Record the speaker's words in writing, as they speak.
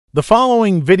The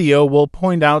following video will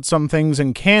point out some things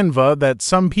in Canva that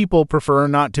some people prefer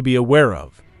not to be aware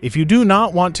of. If you do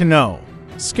not want to know,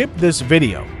 skip this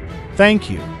video. Thank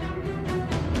you.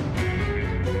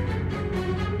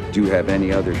 Do you have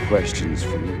any other questions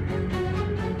for me?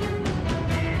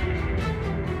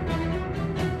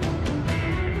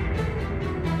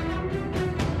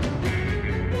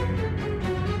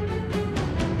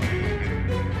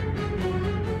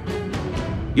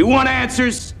 You want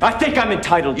answers? I think I'm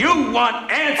entitled. You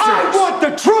want answers? I want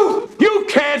the truth! You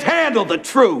can't handle the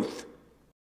truth!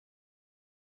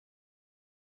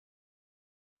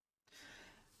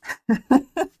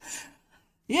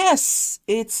 Yes,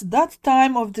 it's that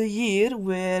time of the year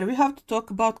where we have to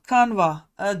talk about Canva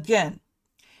again.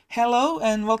 Hello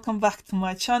and welcome back to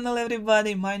my channel,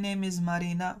 everybody. My name is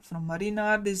Marina from Marina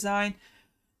Art Design.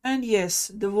 And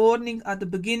yes, the warning at the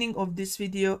beginning of this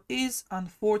video is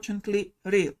unfortunately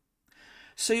real.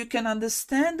 So you can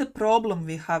understand the problem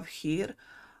we have here.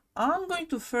 I'm going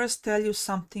to first tell you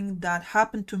something that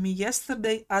happened to me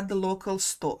yesterday at the local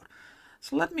store.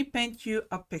 So let me paint you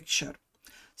a picture.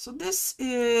 So this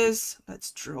is,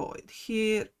 let's draw it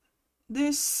here.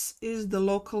 This is the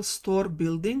local store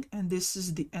building and this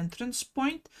is the entrance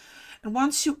point. And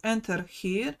once you enter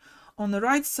here, on the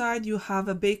right side you have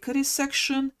a bakery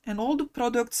section and all the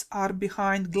products are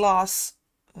behind glass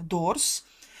doors.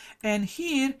 And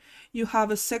here you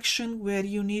have a section where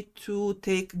you need to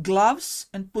take gloves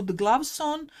and put the gloves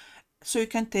on so you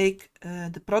can take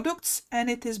the products, and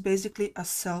it is basically a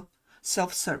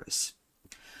self-service.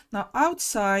 Now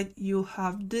outside you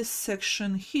have this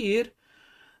section here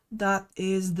that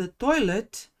is the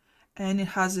toilet, and it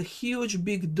has a huge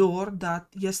big door that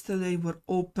yesterday were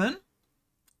open,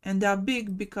 and they are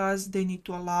big because they need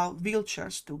to allow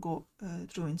wheelchairs to go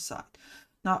through inside.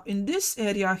 Now in this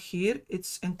area here,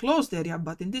 it's enclosed area,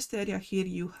 but in this area here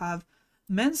you have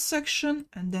men's section,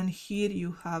 and then here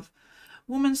you have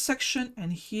women's section,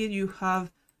 and here you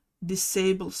have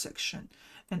disabled section.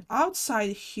 And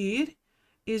outside here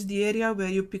is the area where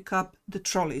you pick up the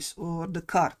trolleys or the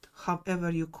cart,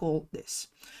 however you call this.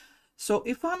 So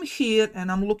if I'm here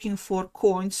and I'm looking for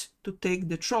coins to take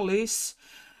the trolleys,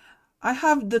 I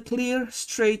have the clear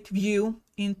straight view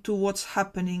into what's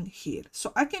happening here.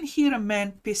 So I can hear a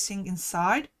man pissing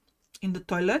inside in the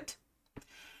toilet,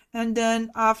 and then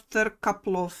after a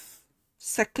couple of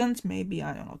seconds, maybe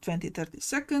I don't know, 20-30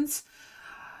 seconds,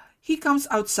 he comes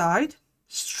outside,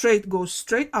 goes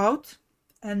straight out,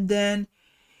 and then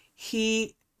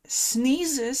he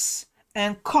sneezes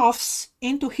and coughs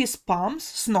into his palms,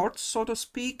 snorts so to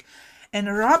speak,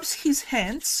 and rubs his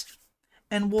hands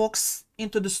and walks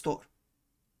into the store.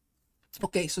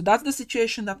 Okay, so that's the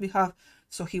situation that we have.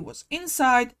 So he was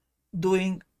inside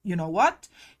doing, you know what?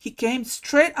 He came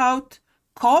straight out,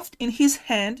 coughed in his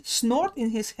hand, snorted in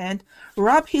his hand,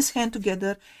 rubbed his hand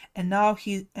together, and now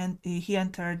he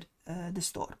entered the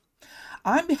store.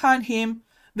 I'm behind him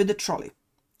with the trolley,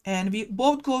 and we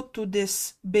both go to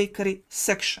this bakery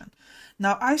section.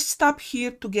 Now I stop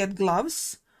here to get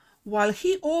gloves while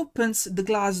he opens the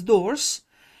glass doors,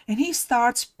 and he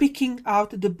starts picking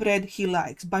out the bread he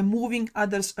likes by moving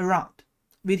others around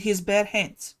with his bare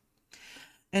hands.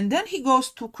 And then he goes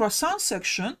to croissant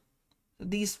section,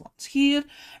 these ones here,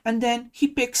 and then he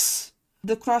picks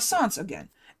the croissants again.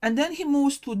 And then he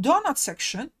moves to donut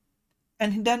section,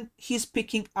 and then he's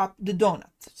picking up the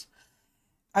donuts,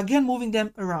 again moving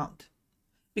them around.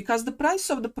 Because the price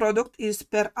of the product is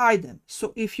per item.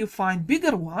 So if you find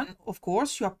bigger one, of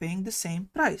course, you are paying the same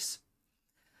price.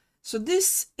 So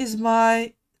this is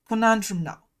my conundrum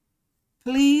now.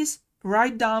 Please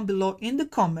write down below in the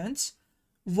comments,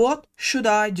 what should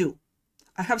I do?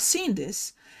 I have seen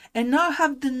this and now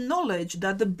have the knowledge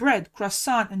that the bread,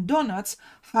 croissant and donuts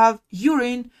have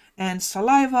urine and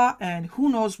saliva and who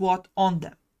knows what on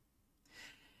them.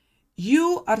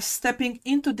 You are stepping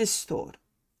into this store.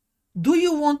 Do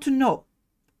you want to know,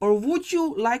 or would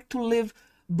you like to live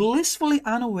blissfully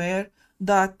unaware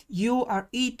that you are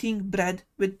eating bread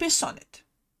with piss on it?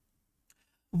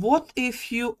 What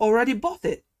if you already bought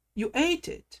it? You ate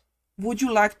it. Would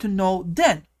you like to know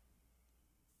then?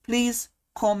 Please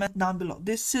comment down below.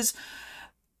 This is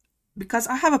because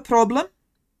I have a problem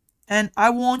and I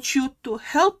want you to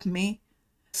help me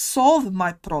solve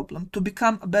my problem to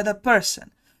become a better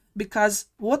person. Because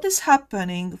what is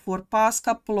happening for past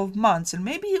couple of months and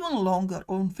maybe even longer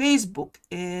on Facebook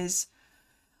is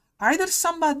either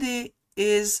somebody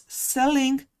is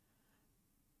selling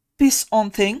piss on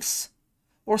things,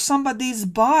 or somebody is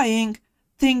buying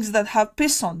things that have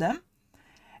piss on them,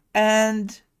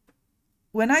 and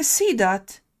when I see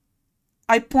that,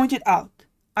 I point it out.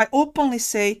 I openly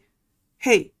say,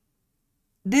 hey,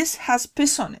 this has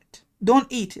piss on it, don't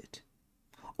eat it.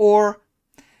 Or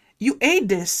you ate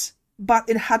this, but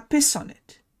it had piss on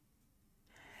it.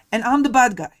 And I'm the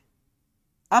bad guy.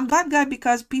 I'm the bad guy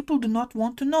because people do not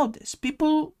want to know this.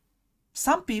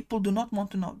 Some people do not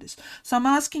want to know this. So I'm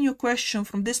asking you a question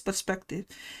from this perspective.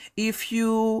 If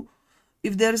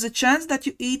there is a chance that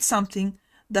you eat something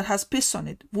that has piss on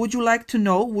it, would you like to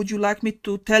know? Would you like me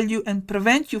to tell you and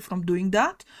prevent you from doing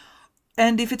that?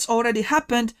 And if it's already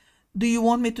happened, do you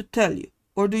want me to tell you?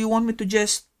 Or do you want me to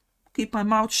just keep my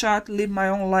mouth shut, live my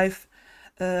own life,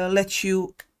 let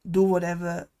you do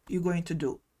whatever you're going to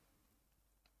do?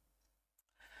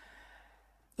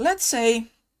 Let's say in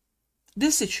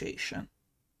this situation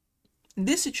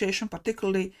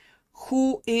particularly,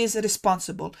 who is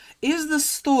responsible? Is the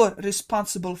store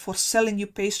responsible for selling you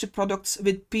pastry products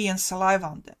with pee and saliva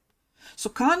on them? So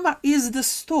Canva is the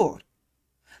store.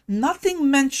 Nothing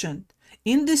mentioned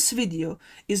in this video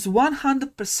is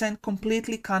 100%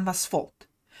 completely Canva's fault.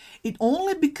 It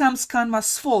only becomes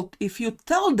Canva's fault if you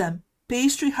tell them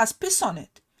pastry has piss on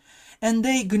it and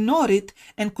they ignore it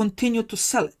and continue to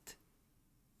sell it.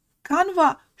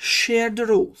 Canva shared the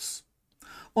rules.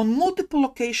 On multiple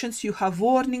occasions you have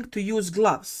warning to use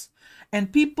gloves,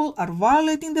 and people are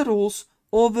violating the rules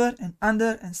over and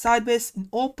under and sideways in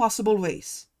all possible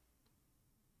ways.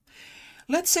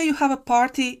 Let's say you have a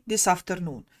party this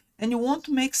afternoon and you want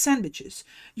to make sandwiches.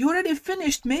 You already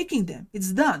finished making them.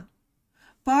 It's done.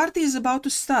 Party is about to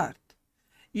start.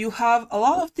 You have a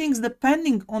lot of things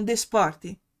depending on this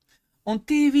party. On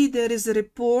TV there is a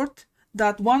report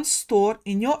that one store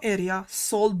in your area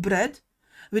sold bread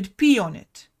with pee on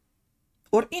it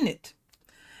or in it,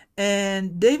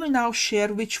 and they will now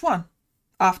share which one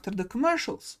after the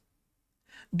commercials.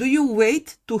 Do you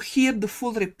wait to hear the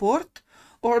full report,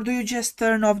 or do you just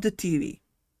turn off the TV?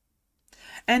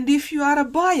 And if you are a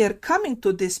buyer coming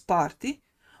to this party,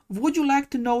 would you like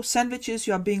to know sandwiches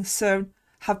you are being served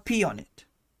have pee on it?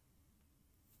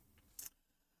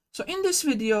 So in this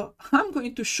video I'm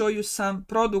going to show you some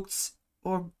products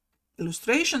or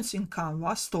illustrations in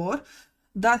Canva store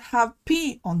that have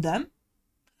pee on them,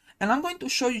 and I'm going to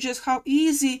show you just how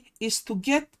easy it is to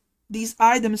get these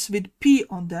items with pee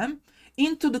on them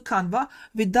into the Canva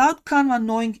without Canva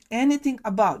knowing anything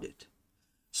about it.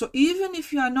 So even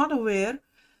if you are not aware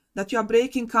that you are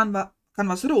breaking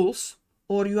Canva's rules,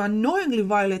 or you are knowingly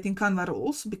violating Canva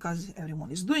rules because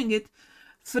everyone is doing it,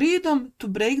 freedom to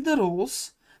break the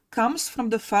rules comes from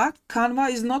the fact Canva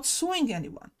is not suing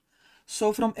anyone.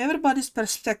 So from everybody's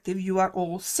perspective, you are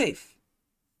all safe.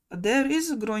 But there is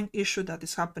a growing issue that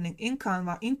is happening in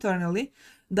Canva internally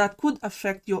that could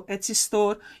affect your Etsy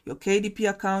store, your KDP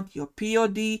account, your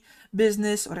POD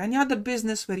business, or any other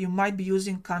business where you might be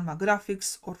using Canva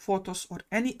graphics or photos or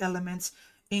any elements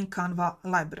in Canva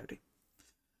library.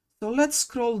 So let's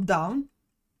scroll down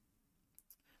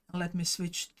and let me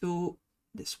switch to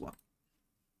this one.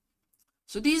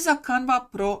 So these are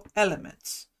Canva Pro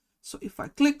elements. So if I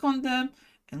click on them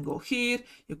and go here,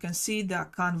 you can see they are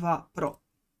Canva Pro.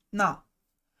 Now,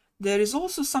 there is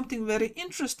also something very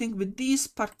interesting with these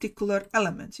particular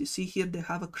elements. You see here they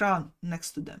have a crown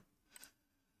next to them.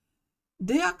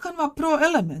 They are Canva Pro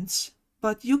elements,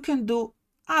 but you can do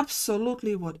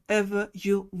absolutely whatever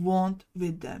you want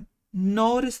with them.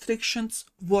 No restrictions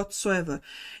whatsoever.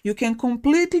 You can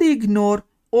completely ignore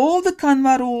all the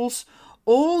Canva rules,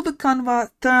 all the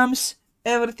Canva terms,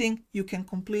 everything. You can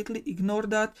completely ignore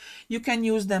that. You can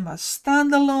use them as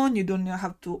standalone. You don't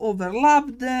have to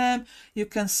overlap them. You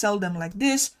can sell them like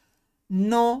this.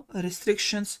 No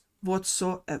restrictions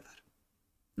whatsoever.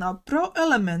 Now, Pro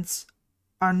elements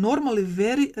are normally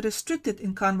very restricted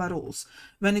in Canva rules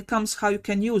when it comes how you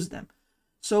can use them.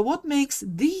 So what makes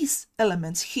these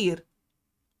elements here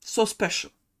so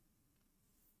special?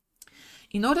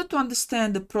 In order to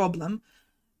understand the problem,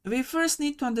 we first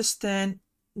need to understand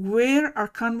where are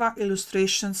Canva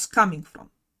illustrations coming from.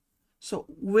 So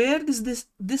where is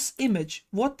this image?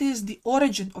 What is the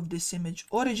origin of this image,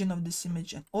 origin of this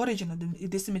image, and origin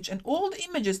of this image, and all the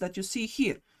images that you see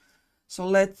here? So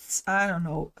let's, I don't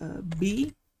know,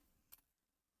 B.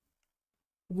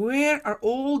 Where are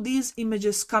all these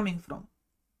images coming from?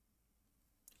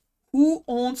 Who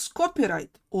owns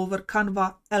copyright over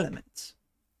Canva elements?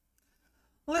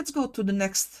 Let's go to the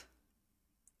next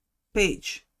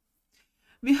page.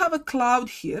 We have a cloud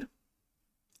here,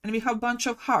 and we have a bunch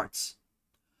of hearts.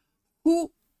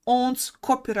 Who owns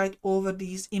copyright over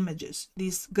these images,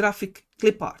 these graphic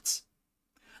clip arts?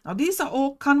 Now, these are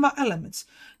all Canva elements.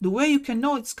 The way you can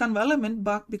know it's Canva element,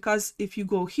 but because if you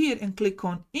go here and click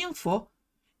on info,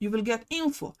 you will get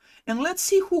info. And let's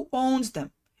see who owns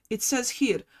them. it says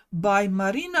here, by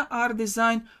Marina Art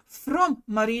Design from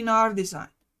Marina Art Design.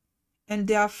 And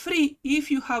they are free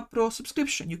if you have Pro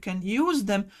subscription. You can use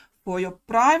them for your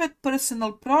private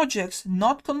personal projects,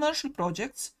 not commercial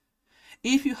projects,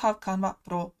 if you have Canva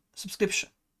Pro subscription.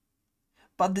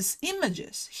 But these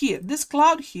images here, this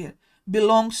cloud here,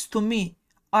 belongs to me.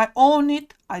 I own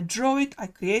it, I draw it, I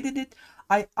created it,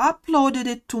 I uploaded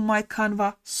it to my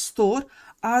Canva store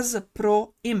as a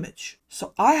Pro image.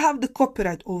 So I have the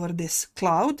copyright over this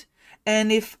cloud.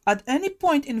 And if at any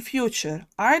point in future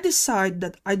I decide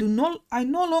that I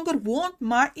no longer want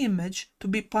my image to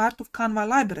be part of Canva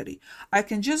library, I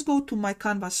can just go to my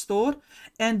Canva store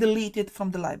and delete it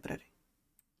from the library.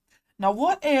 Now,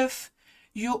 what if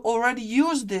you already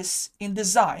use this in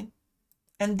design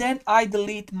and then I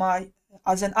delete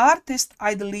as an artist,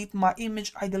 I delete my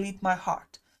image, I delete my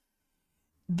heart.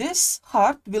 This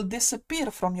heart will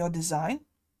disappear from your design,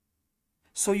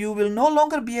 so you will no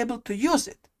longer be able to use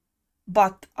it.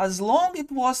 But as long as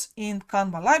it was in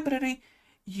Canva library,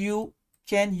 you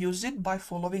can use it by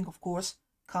following, of course,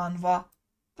 Canva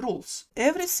rules.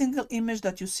 Every single image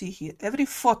that you see here, every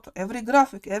photo, every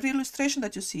graphic, every illustration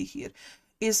that you see here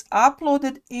is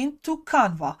uploaded into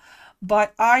Canva by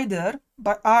either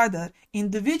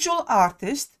individual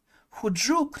artists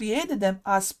who created them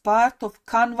as part of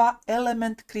Canva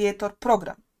Element Creator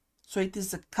program. So it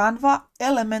is a Canva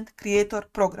Element Creator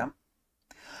program,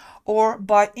 or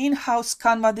by in-house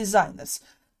Canva designers.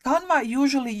 Canva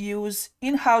usually use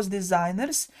in-house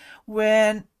designers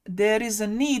when there is a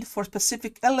need for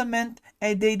specific element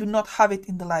and they do not have it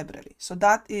in the library. So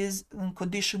that is a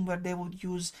condition where they would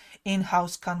use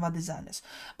in-house Canva designers.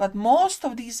 But most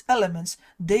of these elements,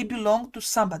 they belong to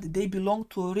somebody. They belong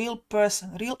to a real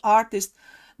person, real artist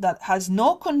that has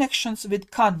no connections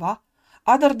with Canva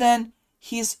other than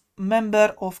his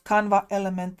member of Canva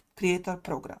Element Creator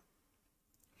program.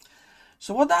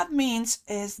 So what that means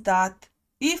is that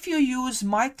if you use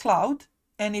my cloud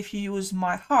and if you use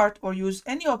my heart or use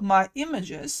any of my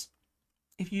images,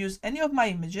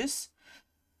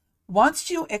 once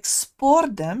you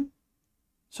export them,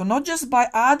 so not just by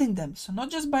adding them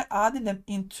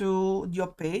into your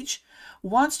page,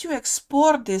 once you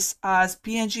export this as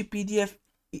PNG, PDF,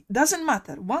 it doesn't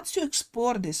matter. Once you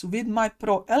export this with my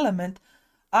Pro element,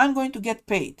 I'm going to get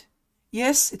paid.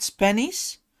 Yes, it's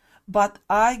pennies, but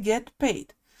I get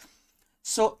paid.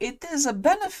 So it is a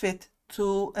benefit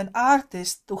to an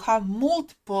artist to have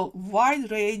multiple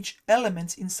wide range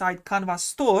elements inside Canva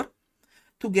store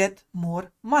to get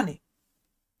more money.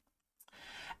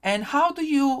 And how do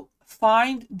you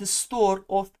find the store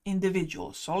of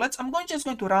individuals? So I'm just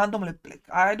going to randomly click.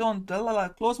 I don't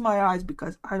close my eyes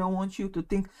because I don't want you to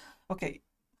think, okay,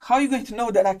 how are you going to know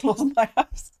that I closed my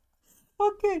eyes?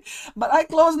 Okay, but I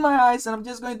close my eyes and I'm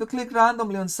just going to click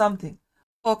randomly on something.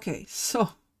 Okay, so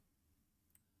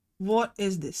what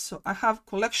is this? So I have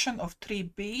collection of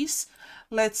 3 Bs.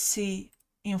 Let's see,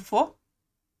 info.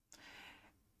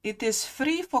 It is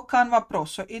free for Canva Pro,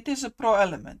 so it is a Pro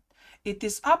element. It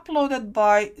is uploaded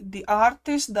by the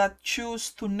artist that choose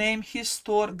to name his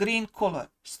store green color.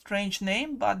 Strange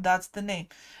name, but that's the name,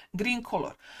 green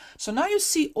color. So now you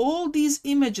see all these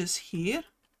images here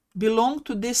belong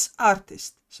to this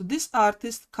artist. So this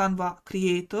artist, Canva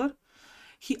creator,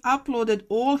 he uploaded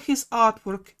all his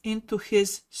artwork into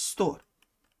his store.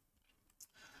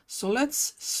 So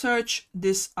let's search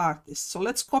this artist. So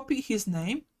let's copy his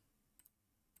name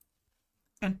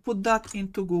and put that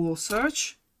into Google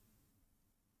search.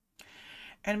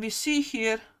 And we see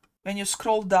here, when you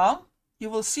scroll down, you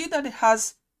will see that it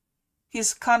has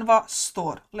his Canva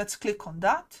store. Let's click on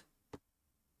that.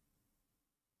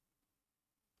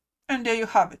 And there you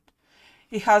have it.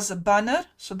 It has a banner,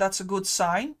 so that's a good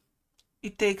sign.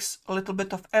 It takes a little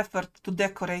bit of effort to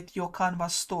decorate your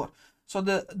Canva store. So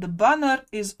the banner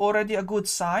is already a good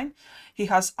sign. He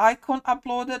has icon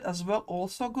uploaded as well,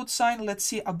 also a good sign. Let's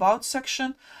see about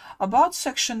section. About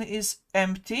section is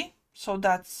empty, so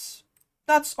that's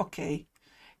okay.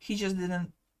 He just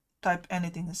didn't type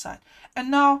anything inside.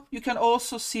 And now you can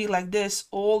also see like this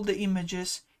all the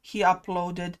images he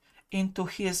uploaded into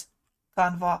his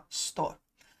Canva store.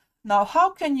 Now,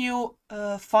 how can you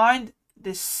find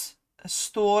this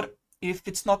store if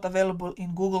it's not available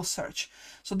in Google search?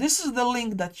 So this is the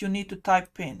link that you need to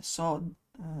type in. So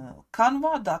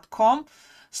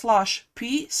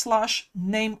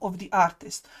canva.com/p/name of the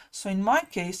artist. So in my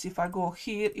case, if I go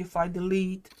here, if I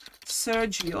delete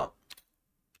Sergio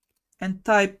and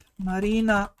type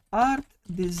Marina Art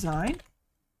Design,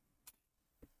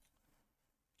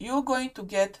 you're going to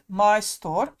get my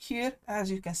store here. As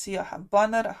you can see, I have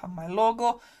banner, I have my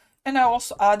logo. And I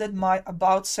also added my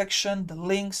about section, the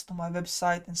links to my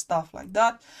website and stuff like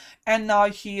that. And now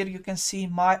here you can see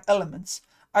my elements.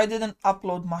 I didn't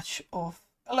upload much of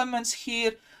elements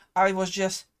here. I was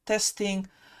just testing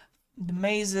the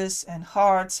mazes and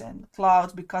hearts and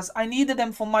clouds because I needed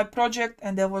them for my project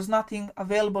and there was nothing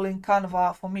available in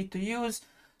Canva for me to use.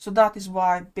 So that is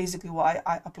basically why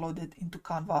I uploaded into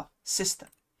Canva system.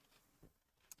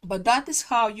 But that is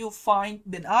how you find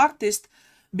the artist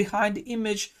behind the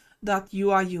image that you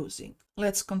are using.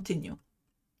 Let's continue.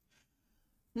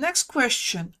 Next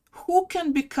question, who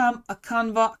can become a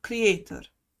Canva creator?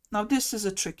 Now this is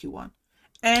a tricky one.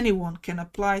 Anyone can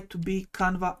apply to be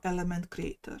Canva element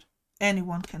creator.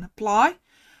 Anyone can apply,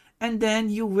 and then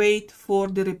you wait for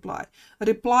the reply. A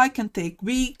reply can take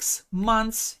weeks,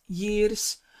 months,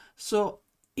 years, so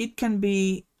it can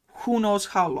be who knows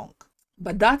how long.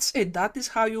 But that's it. That is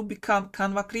how you become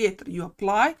Canva creator. You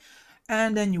apply,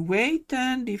 and then you wait,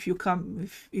 and if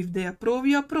they approve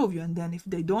you, and then if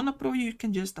they don't approve you, you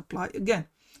can just apply again.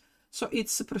 So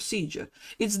it's a procedure.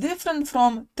 It's different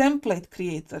from template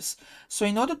creators. So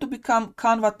in order to become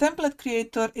Canva template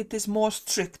creator, it is more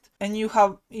strict, and you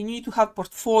need to have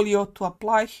portfolio to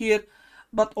apply here,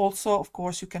 but also of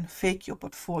course you can fake your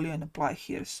portfolio and apply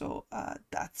here. So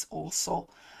that's also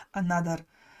another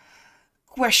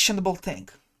questionable thing.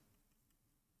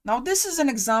 Now this is an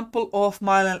example of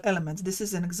my elements. This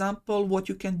is an example what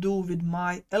you can do with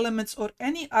my elements or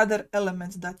any other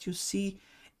elements that you see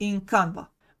in Canva.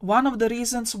 One of the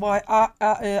reasons why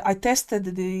I tested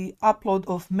the upload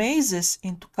of mazes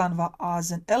into Canva as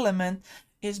an element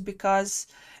is because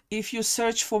if you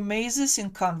search for mazes in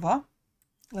Canva,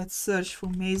 let's search for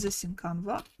mazes in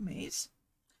Canva, maze,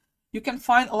 you can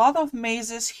find a lot of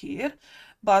mazes here.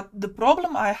 But the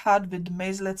problem I had with the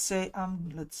maze, let's say,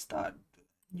 let's start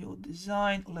new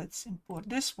design, let's import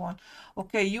this one.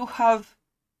 Okay, you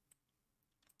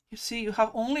see you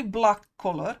have only black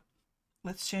color.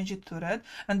 Let's change it to red,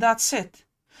 and that's it.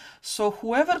 So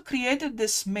whoever created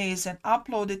this maze and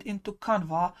uploaded into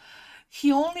Canva,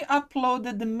 he only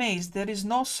uploaded the maze. There is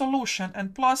no solution,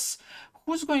 and plus,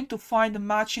 who's going to find a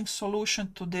matching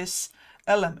solution to this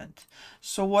element?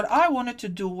 So what I wanted to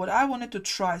do, what I wanted to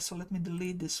try, so let me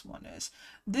delete this one,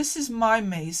 this is my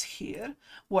maze here.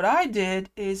 What I did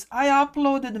is I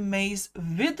uploaded the maze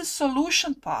with the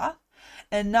solution path,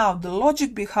 and now the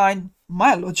logic behind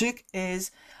my logic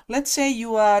is, let's say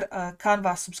you are a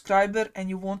Canva subscriber and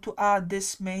you want to add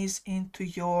this maze into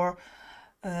your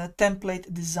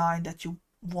template design that you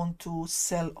want to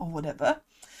sell or whatever.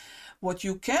 What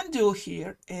you can do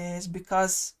here is,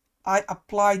 because I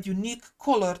applied unique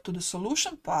color to the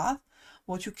solution path,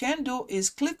 what you can do is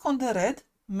click on the red,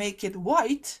 make it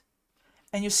white,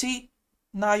 and you see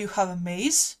now you have a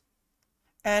maze,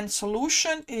 and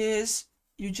solution is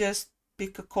you just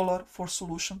pick a color for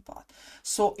solution path.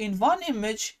 So in one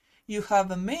image you have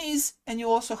a maze and you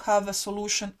also have a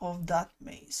solution of that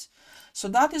maze. So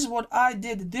that is what I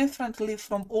did differently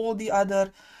from all the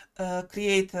other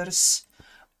creators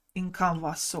in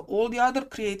Canva. So all the other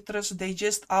creators, they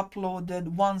just uploaded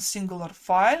one singular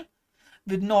file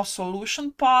with no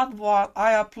solution path, while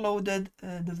I uploaded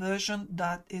the version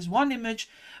that is one image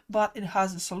but it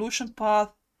has a solution path,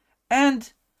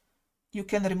 and you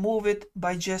can remove it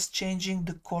by just changing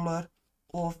the color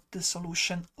of the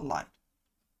solution line.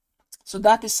 So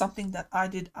that is something that I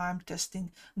did. I'm testing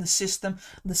the system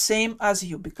the same as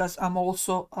you, because I'm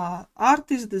also an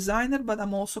artist, designer, but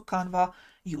I'm also Canva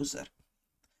user.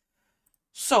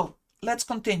 So let's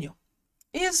continue.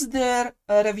 Is there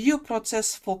a review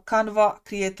process for Canva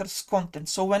creators content?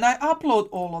 So when I upload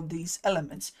all of these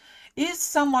elements, is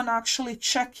someone actually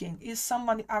checking? Is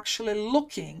somebody actually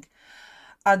looking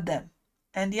at them?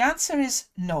 And the answer is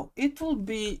no. It will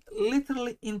be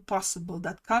literally impossible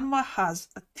that Canva has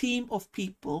a team of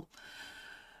people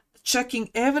checking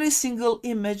every single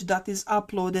image that is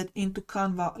uploaded into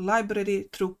Canva library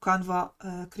through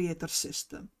Canva creator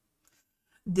system.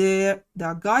 There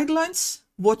are guidelines,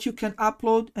 what you can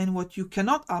upload and what you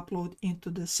cannot upload into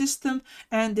the system,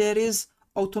 and there is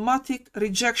automatic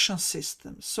rejection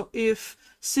system. So if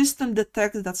system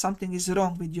detects that something is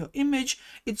wrong with your image,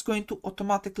 it's going to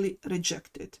automatically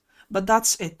reject it. But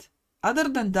that's it. Other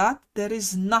than that, there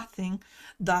is nothing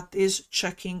that is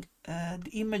checking the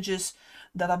images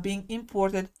that are being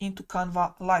imported into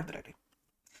Canva library.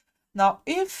 Now,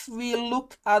 if we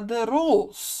look at the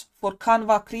rules for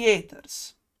Canva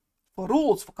creators,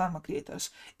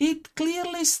 it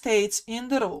clearly states in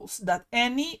the rules that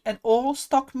any and all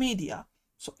stock media,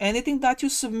 so anything that you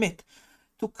submit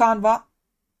to Canva,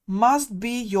 must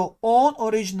be your own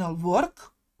original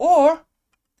work, or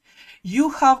you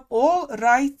have all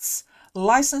rights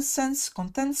licenses,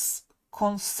 consents,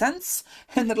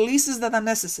 and releases that are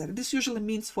necessary. This usually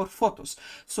means for photos.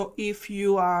 So if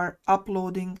you are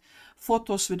uploading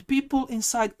photos with people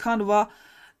inside Canva,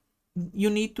 you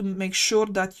need to make sure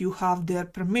that you have their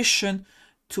permission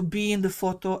to be in the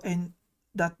photo and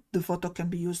that the photo can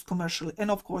be used commercially.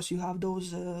 And of course, you have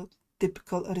those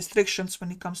typical restrictions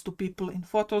when it comes to people in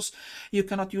photos. You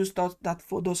cannot use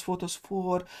those photos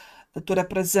to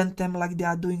represent them like they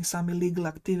are doing some illegal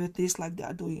activities, like they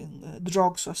are doing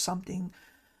drugs or something.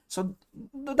 So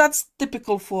that's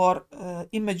typical for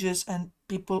images and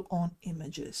people on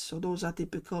images. So those are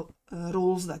typical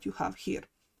rules that you have here.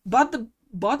 But the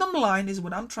bottom line is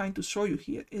what I'm trying to show you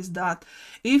here is that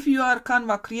if you are a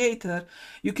Canva creator,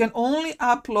 you can only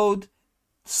upload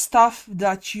stuff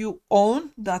that you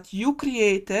own, that you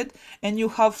created, and you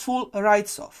have full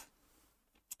rights of.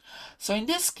 So in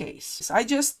this case, I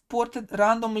just ported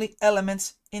randomly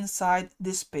elements inside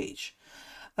this page.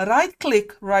 Right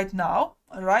click right now,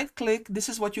 right click, this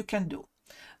is what you can do.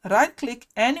 Right click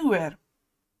anywhere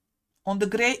on the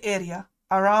gray area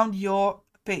around your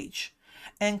page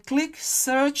and click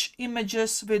search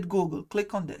images with Google.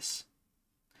 Click on this.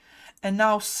 And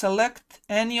now select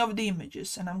any of the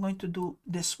images, and I'm going to do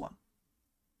this one.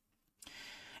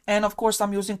 And of course,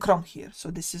 I'm using Chrome here, so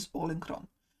this is all in Chrome.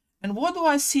 And what do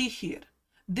I see here?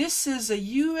 This is a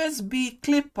USB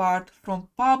clip art from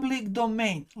public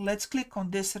domain. Let's click on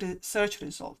this search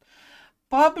result.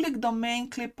 Public domain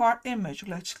clip art image.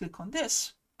 Let's click on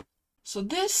this. So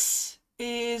this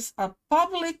is a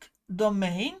public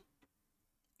domain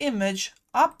image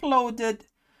uploaded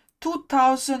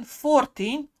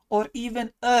 2014 or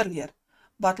even earlier,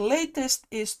 but latest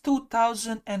is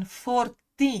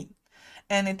 2014,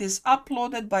 and it is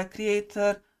uploaded by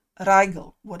creator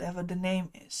Rigel, whatever the name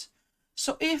is.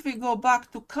 So if we go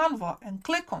back to Canva and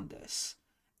click on this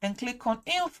and click on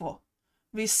info,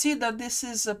 we see that this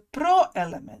is a pro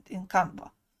element in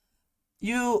Canva.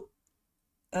 You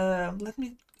let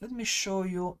me show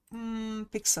you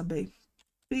Pixabay.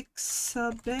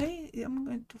 Pixabay. I'm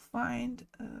going to find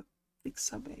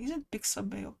Pixabay. Is it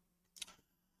Pixabay?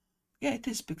 Yeah, it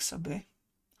is Pixabay.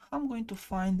 I'm going to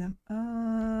find them.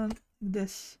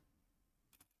 This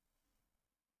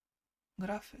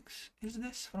graphics. Is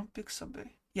this from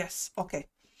Pixabay? Yes. Okay.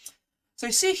 So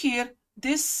you see here,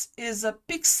 this is a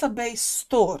Pixabay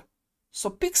store. So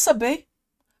Pixabay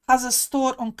has a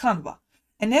store on Canva.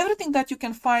 And everything that you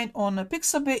can find on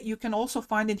Pixabay, you can also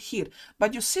find it here.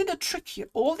 But you see the trick here.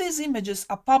 All these images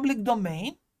are public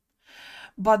domain,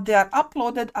 but they are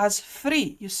uploaded as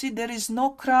free. You see, there is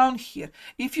no crown here.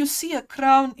 If you see a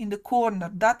crown in the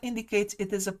corner, that indicates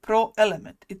it is a pro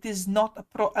element. It is not a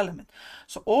pro element.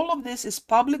 So all of this is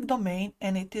public domain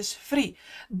and it is free.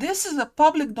 This is a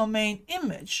public domain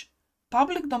image,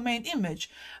 but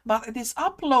it is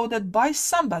uploaded by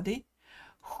somebody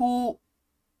who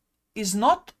is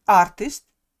not artist,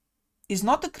 is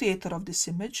not the creator of this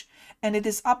image, and it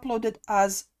is uploaded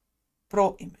as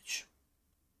pro image.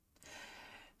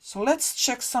 So let's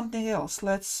check something else.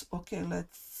 Let's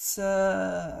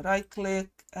right click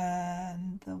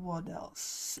and what else?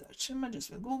 Search images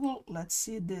with Google. Let's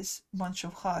see this bunch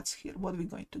of hearts here. What are we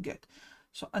going to get?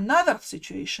 So another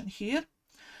situation here.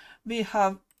 We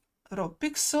have raw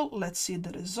pixel. Let's see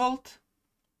the result.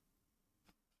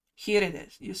 Here it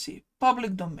is. You see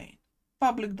public domain,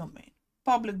 public domain,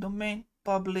 public domain,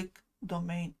 public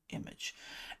domain image.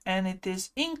 And it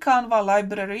is in Canva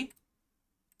library.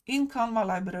 In Canva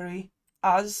library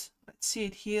as, let's see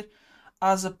it here,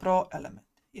 as a pro element.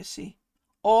 You see,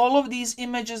 all of these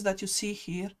images that you see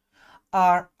here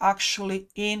are actually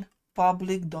in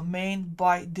public domain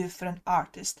by different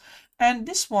artists. And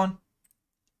this one,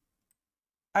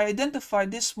 I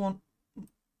identified this one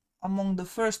among the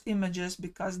first images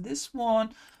because this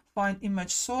one, find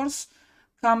image source,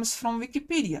 comes from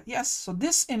Wikipedia. Yes, so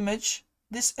this image,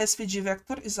 this SVG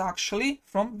vector is actually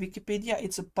from Wikipedia.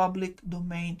 It's a public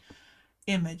domain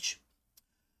image.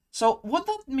 So what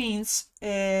that means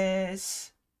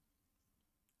is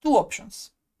two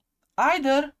options.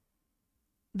 Either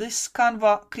this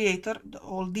Canva creator,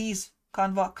 all these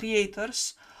Canva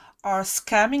creators are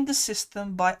scamming the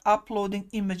system by uploading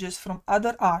images from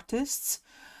other artists,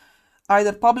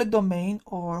 either public domain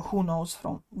or who knows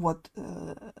from what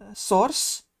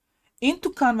source, into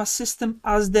Canva system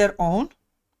as their own.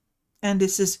 And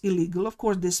this is illegal. Of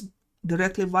course, this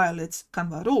directly violates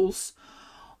Canva rules.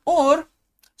 Or,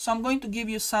 so I'm going to give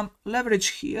you some leverage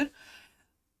here.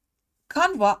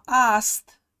 Canva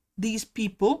asked these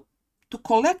people to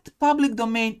collect public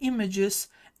domain images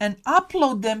and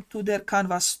upload them to their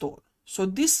Canva store. So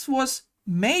this was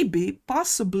maybe,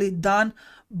 possibly done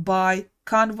by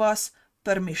Canva's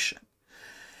permission.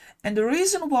 And the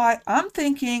reason why I'm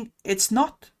thinking it's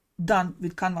not done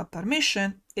with Canva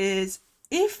permission is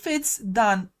if it's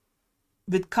done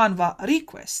with Canva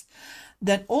request,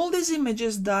 then all these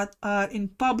images that are in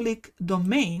public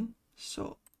domain,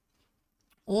 so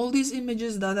all these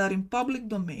images that are in public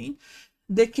domain,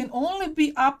 they can only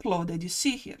be uploaded, you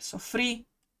see here, so free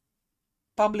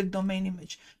public domain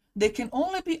image. They can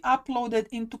only be uploaded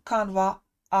into Canva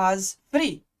as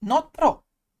free, not pro.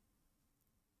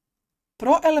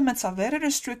 Pro elements are very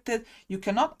restricted. You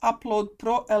cannot upload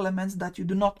pro elements that you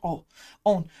do not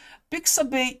own.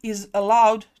 Pixabay is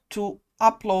allowed to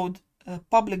upload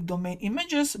public domain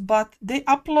images, but they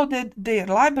uploaded their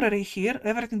library here.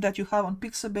 Everything that you have on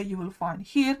Pixabay you will find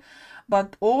here,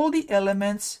 but all the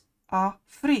elements are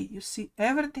free. You see,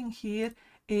 everything here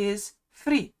is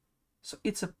free. So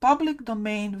it's a public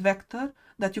domain vector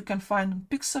that you can find on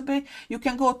Pixabay. You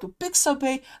can go to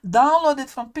Pixabay, download it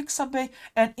from Pixabay,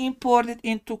 and import it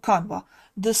into Canva.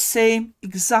 The same,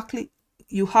 exactly,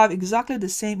 you have exactly the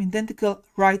same identical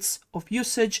rights of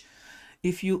usage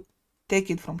if you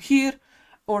take it from here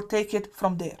or take it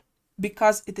from there,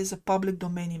 because it is a public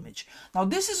domain image. Now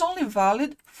this is only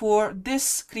valid for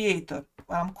this creator.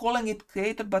 I'm calling it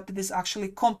creator, but it is actually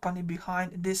company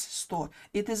behind this store.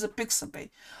 It is a Pixabay.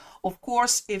 Of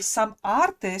course, if some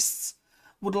artists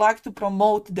would like to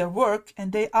promote their work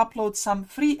and they upload some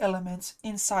free elements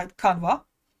inside Canva,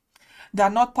 they are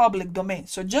not public domain.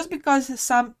 So just because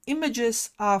some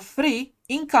images are free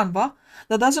in Canva,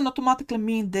 that doesn't automatically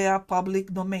mean they are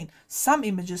public domain. Some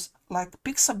images, like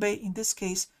Pixabay in this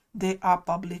case, they are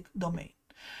public domain.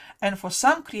 And for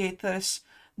some creators,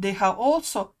 they have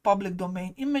also public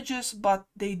domain images, but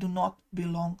they do not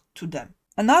belong to them.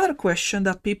 Another question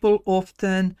that people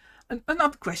often,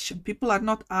 not question, people are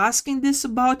not asking this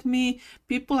about me,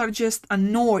 people are just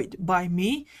annoyed by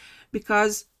me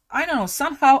because, I don't know,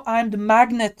 somehow I'm the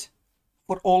magnet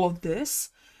for all of this,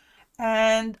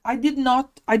 and I do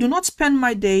not spend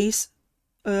my days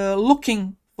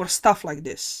looking for stuff like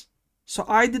this. So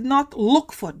I did not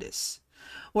look for this.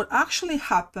 What actually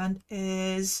happened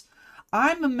is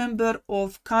I'm a member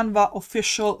of Canva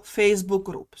official Facebook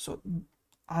group. So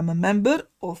I'm a member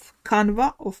of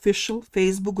Canva official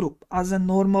Facebook group as a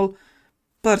normal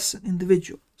person,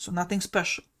 individual, so nothing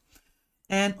special.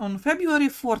 And on February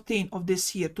 14 of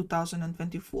this year,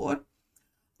 2024,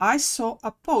 I saw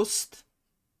a post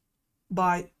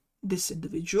by this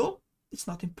individual. It's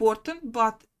not important,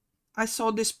 but I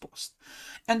saw this post.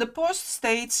 And the post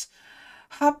states,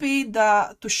 happy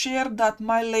to share that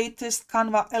my latest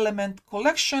Canva element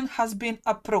collection has been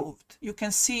approved. You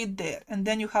can see it there. And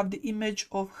then you have the image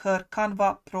of her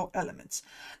Canva Pro elements.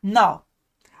 Now,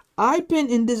 I've been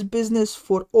in this business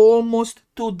for almost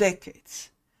 2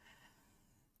 decades.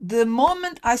 The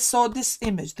moment I saw this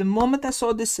image,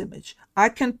 I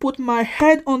can put my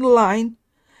head on the line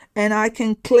and I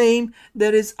can claim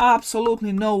there is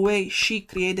absolutely no way she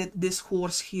created this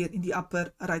horse here in the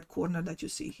upper right corner that you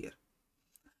see here.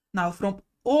 Now, from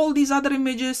all these other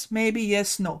images, maybe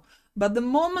yes, no. But the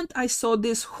moment I saw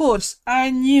this horse, I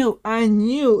knew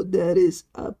there is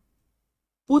a,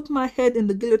 put my head in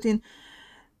the guillotine.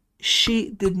 She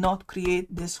did not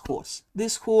create this horse.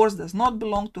 This horse does not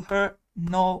belong to her.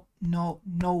 No, no,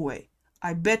 no way.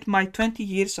 I bet my 20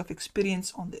 years of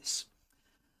experience on this.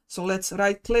 So let's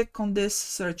right click on this,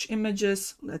 search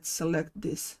images. Let's select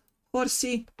this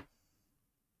horsey.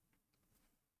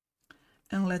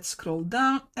 And let's scroll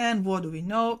down, and what do we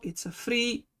know? It's a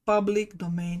free public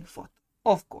domain photo,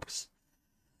 of course.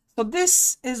 So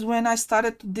this is when I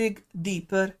started to dig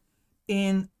deeper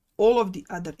in all of the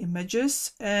other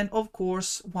images. And of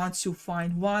course, once you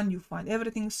find one, you find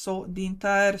everything. So the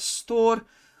entire store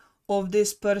of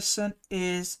this person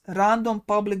is random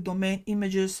public domain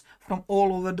images from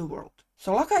all over the world.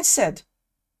 So like I said,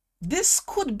 this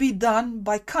could be done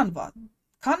by Canva.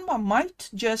 Canva might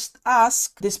just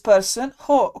ask this person,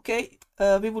 oh, okay,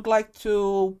 we would like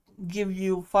to give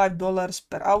you $5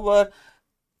 per hour.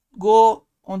 Go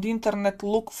on the internet,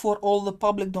 look for all the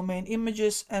public domain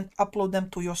images and upload them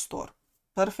to your store.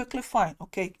 Perfectly fine.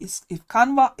 Okay, if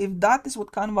that is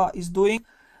what Canva is doing,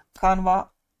 Canva,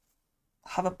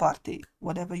 have a party,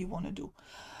 whatever you want to do.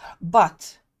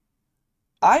 But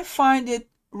I find it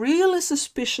really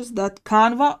suspicious that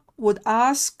Canva would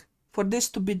ask for this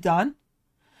to be done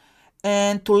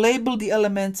and to label the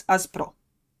elements as pro.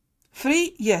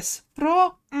 Free, yes.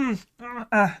 Pro,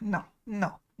 no,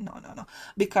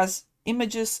 because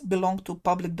images belong to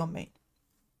public domain.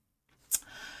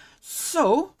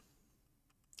 So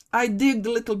I digged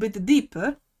a little bit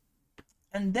deeper,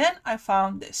 and then I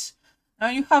found this.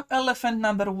 And you have elephant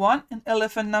number 1 and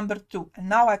elephant number 2. And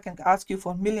now I can ask you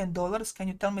for $1 million. Can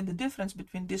you tell me the difference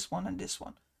between this one and this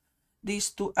one? These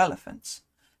two elephants.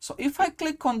 So if I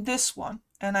click on this one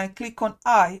and I click on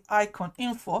icon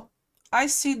info, I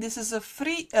see this is a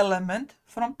free element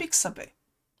from Pixabay.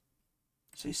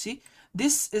 So you see,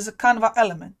 this is a Canva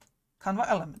element. Canva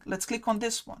element. Let's click on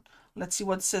this one. Let's see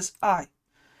what it says.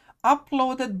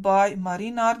 Uploaded by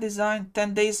Marina Art Design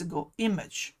 10 days ago.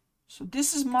 Image. So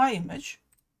this is my image.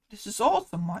 This is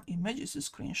also my image. It's a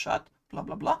screenshot. Blah,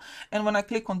 blah, blah. And when I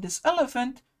click on this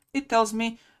elephant, it tells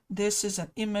me this is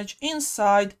an image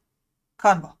inside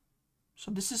Canva.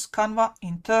 So this is Canva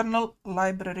internal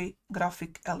library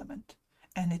graphic element.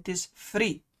 And it is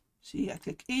free. See, I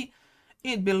click E.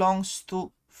 It belongs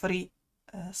to free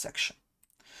section.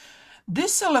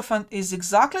 This elephant is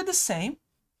exactly the same.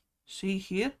 See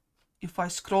here, if I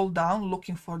scroll down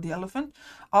looking for the elephant,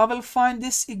 I will find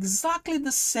this exactly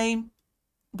the same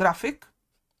graphic.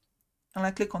 And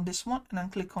I click on this one and I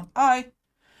click on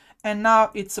and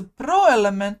now it's a pro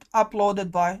element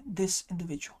uploaded by this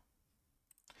individual.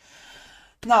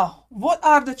 Now, what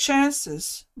are the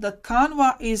chances that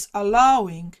Canva is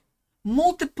allowing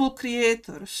multiple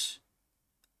creators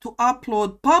to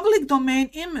upload public domain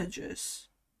images,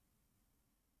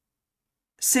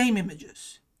 same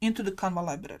images, into the Canva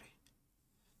library?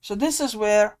 So this is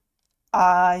where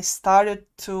I started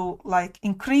to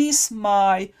increase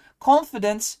my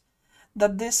confidence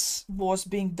that this was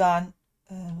being done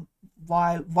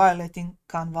while violating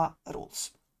Canva rules.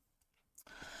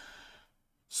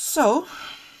 So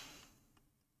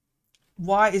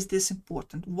why is this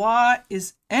important? Why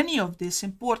is any of this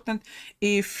important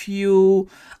if you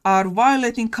are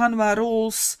violating Canva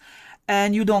rules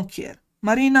and you don't care?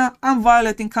 Marina, I'm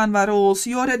violating Canva rules.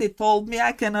 You already told me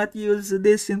I cannot use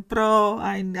this in Pro.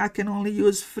 I can only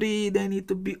use free. They need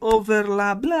to be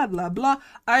overlap, blah, blah, blah.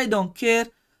 I don't care.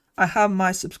 I have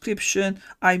my subscription.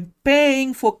 I'm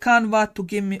paying for Canva to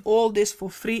give me all this for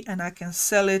free, and I can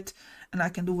sell it and I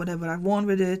can do whatever I want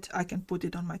with it. I can put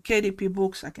it on my KDP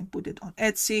books. I can put it on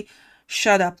Etsy.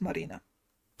 Shut up, Marina.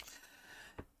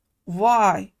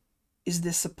 Why is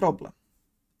this a problem?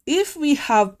 If we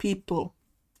have people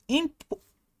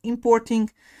importing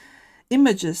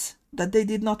images that they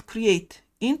did not create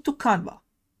into Canva,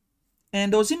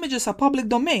 and those images are public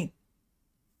domain,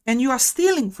 and you are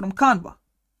stealing from Canva,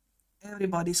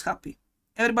 everybody's happy.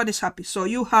 Everybody's happy. So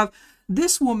you have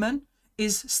this woman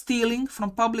is stealing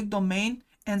from public domain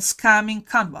and scamming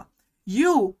Canva.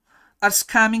 You are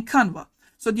scamming Canva.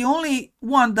 So the only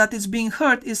one that is being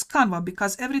hurt is Canva,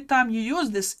 because every time you use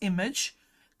this image,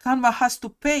 Canva has to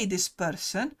pay this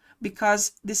person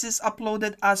because this is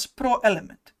uploaded as pro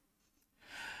element.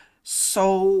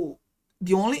 So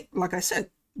the only, like I said,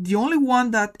 the only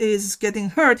one that is getting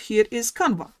hurt here is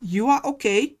Canva. You are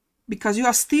okay because you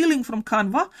are stealing from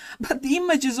Canva, but the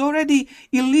image is already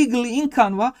illegally in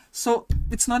Canva, so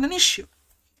it's not an issue.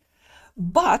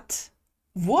 But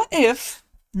what if,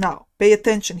 now pay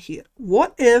attention here,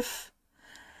 what if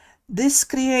this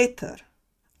creator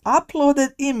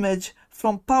uploaded image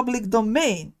from public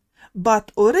domain,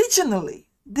 but originally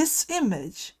this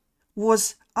image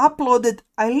was uploaded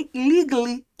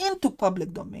illegally into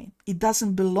public domain? It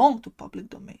doesn't belong to public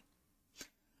domain.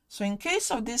 So in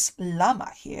case of this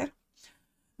llama here,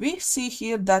 we see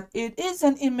here that it is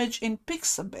an image in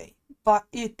Pixabay, but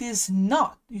it is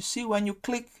not. You see, when you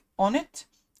click on it,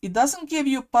 it doesn't give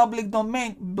you public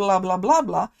domain, blah, blah, blah,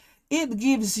 blah. It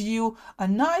gives you a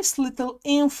nice little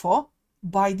info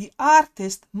by the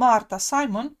artist Marta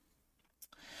Simon.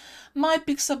 My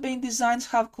Pixabay designs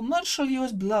have commercial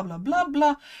use, blah, blah, blah,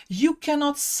 blah. You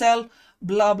cannot sell,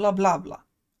 blah, blah, blah, blah.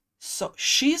 So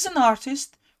she's an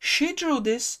artist. She drew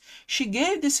this, she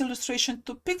gave this illustration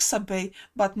to Pixabay,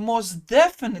 but most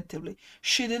definitely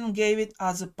she didn't give it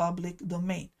as a public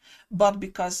domain. But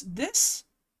because this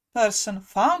person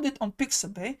found it on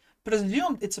Pixabay,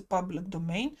 presumed it's a public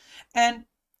domain, and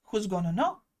who's gonna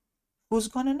know? Who's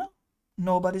gonna know?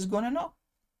 Nobody's gonna know.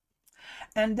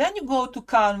 And then you go to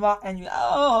Canva and you,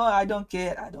 oh, I don't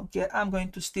care, I'm going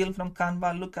to steal from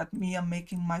Canva. Look at me, I'm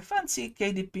making my fancy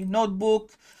KDP notebook.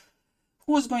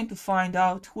 Who's going to find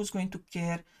out? Who's going to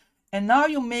care? And now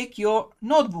you make your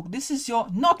notebook. This is your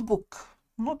notebook,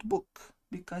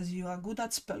 because you are good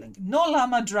at spelling. No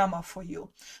llama drama for you.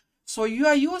 So you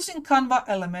are using Canva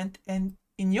element, and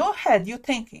in your head you're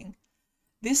thinking,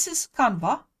 this is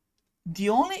Canva. The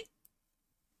only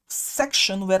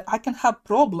section where I can have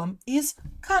problem is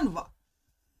Canva.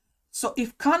 So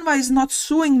if Canva is not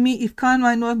suing me, if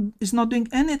Canva is not doing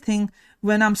anything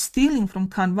when I'm stealing from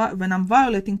Canva, when I'm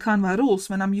violating Canva rules,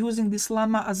 when I'm using this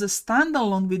llama as a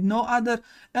standalone with no other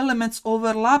elements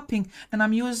overlapping, and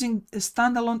I'm using a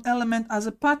standalone element as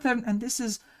a pattern, and this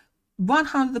is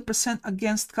 100%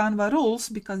 against Canva rules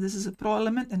because this is a pro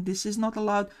element and this is not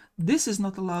allowed, this is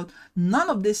not allowed, none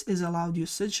of this is allowed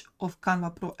usage of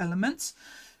Canva pro elements,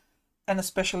 and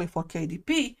especially for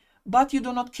KDP, but you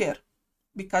do not care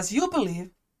because you believe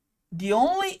the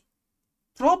only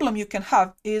problem you can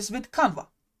have is with Canva.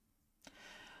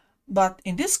 But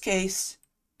in this case,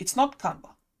 it's not Canva.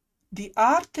 The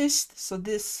artist, so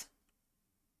this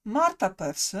Marta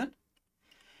person,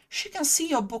 she can see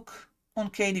your book on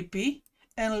KDP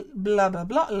and blah blah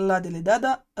blah, la di da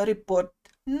da, report,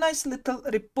 nice little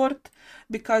report,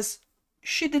 because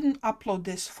she didn't upload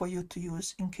this for you to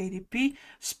use in KDP,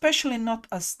 especially not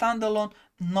as standalone,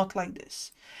 not like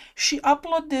this. She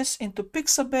uploaded this into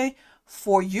Pixabay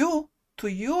for you to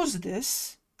use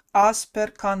this as per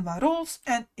Canva rules,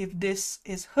 and if this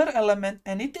is her element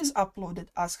and it is uploaded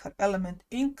as her element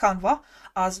in Canva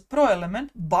as pro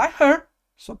element by her,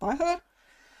 so by her,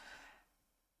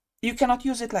 you cannot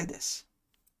use it like this.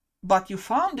 But you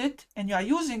found it and you are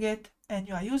using it, and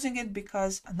you are using it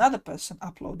because another person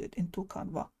uploaded into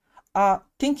Canva,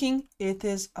 thinking it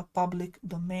is a public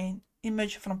domain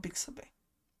image from Pixabay.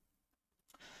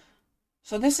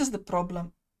 So this is the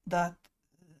problem that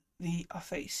we are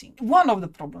facing. One of the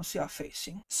problems we are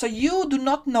facing. So you do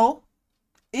not know,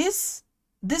 is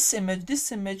this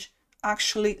image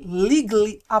actually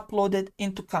legally uploaded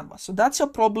into Canva? So that's your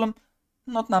problem,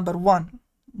 not number one,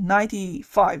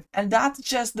 95. And that's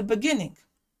just the beginning.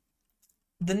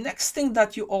 The next thing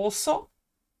that you also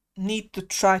need to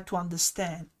try to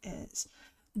understand is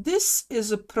this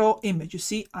is a pro image. You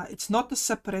see, it's not a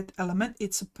separate element,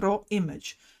 it's a pro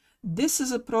image. This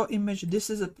is a pro image,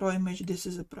 this is a pro image, this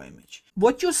is a pro image.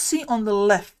 What you see on the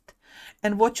left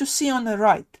and what you see on the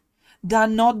right, they are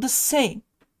not the same.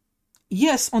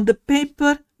 Yes, on the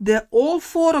paper, all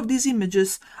four of these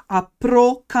images are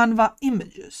pro Canva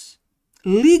images,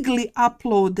 legally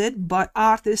uploaded by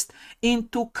artists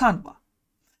into Canva.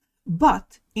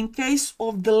 But in case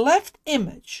of the left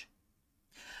image,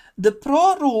 the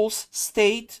pro rules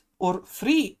state, or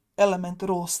free element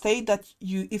rules state, that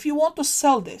if you want to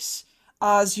sell this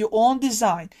as your own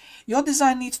design, your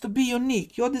design needs to be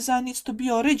unique, your design needs to be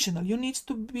original, you need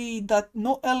to be that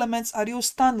no elements are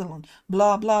used standalone,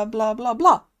 blah blah blah blah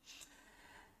blah.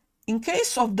 In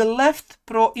case of the left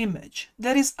pro image,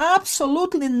 there is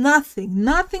absolutely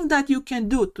nothing that you can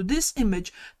do to this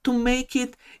image to make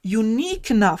it unique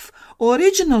enough,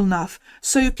 original enough,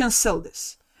 so you can sell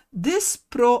this. This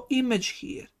pro image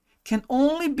here can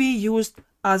only be used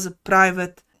as a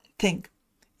private thing.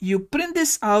 You print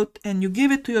this out and you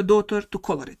give it to your daughter to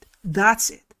color it.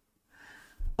 That's it.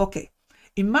 Okay,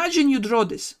 imagine you draw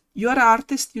this. You're an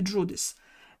artist, you drew this.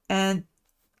 And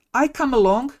I come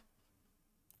along,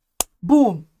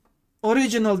 boom,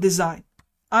 original design.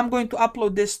 I'm going to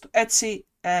upload this to Etsy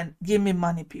and give me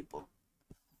money, people.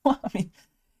 I mean,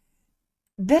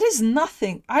 there is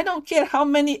nothing. I don't care how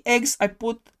many eggs I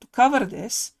put to cover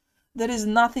this. There is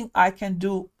nothing I can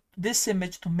do to this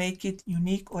image to make it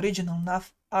unique, original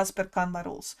enough as per Canva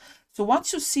rules. So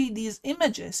once you see these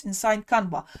images inside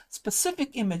Canva,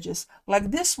 specific images like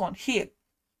this one here,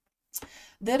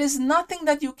 there is nothing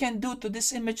that you can do to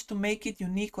this image to make it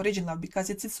unique, original, because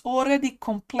it's already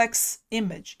complex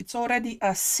image. It's already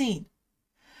a scene.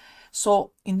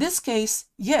 So in this case,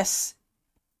 yes,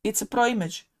 it's a pro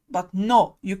image, but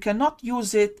no, you cannot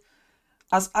use it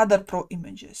as other pro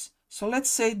images. So let's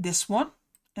say this one,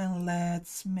 and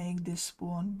let's make this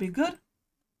one bigger.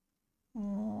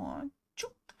 And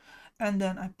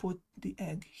then I put the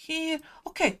egg here.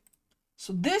 Okay.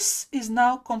 So this is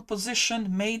now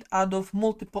composition made out of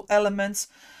multiple elements.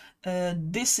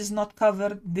 This is not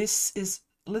covered. This is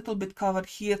a little bit covered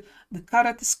here. The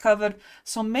carrot is covered.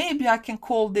 So maybe I can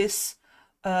call this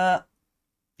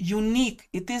unique.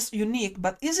 It is unique,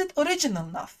 but is it original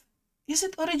enough? Is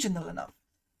it original enough?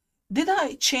 Did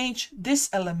I change this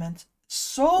element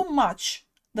so much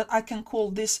that I can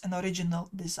call this an original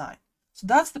design? So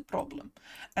that's the problem.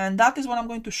 And that is what I'm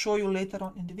going to show you later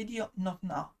on in the video, not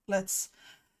now. Let's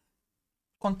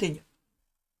continue.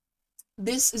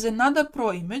 This is another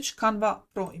pro image, Canva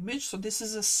pro image. So this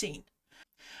is a scene.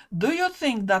 Do you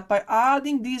think that by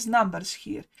adding these numbers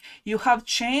here, you have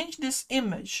changed this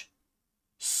image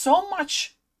so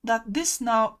much that this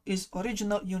now is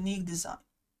original, unique design?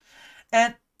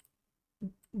 And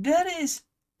there is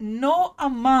no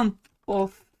amount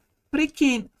of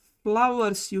freaking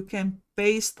flowers you can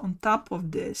paste on top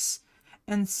of this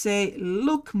and say,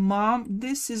 look, mom,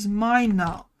 this is mine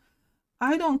now.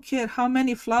 I don't care how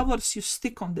many flowers you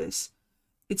stick on this,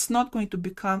 it's not going to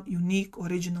become unique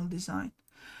original design.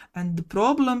 And the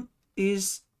problem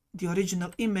is the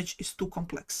original image is too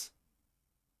complex.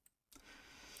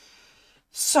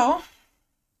 So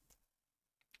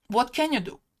what can you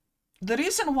do? The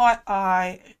reason why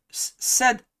I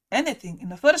said anything in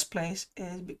the first place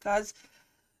is because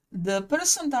the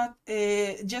person that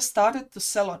just started to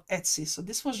sell on Etsy, so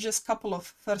this was just a couple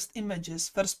of first images,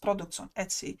 first products on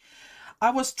Etsy. I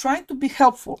was trying to be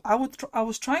helpful. I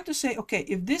was trying to say, okay,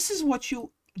 if this is what you're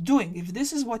doing, if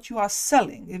this is what you are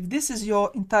selling, if this is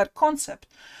your entire concept,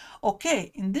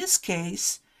 okay, in this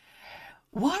case,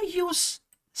 why use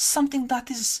something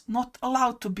that is not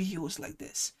allowed to be used like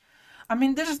this? I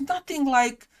mean, there's nothing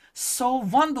like so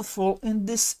wonderful in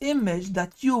this image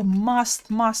that you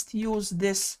must use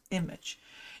this image.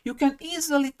 You can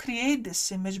easily create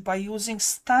this image by using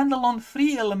standalone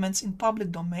free elements in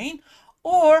public domain,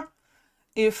 or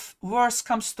if worse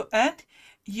comes to end,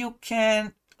 you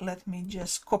can, let me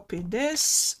just copy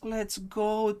this. Let's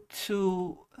go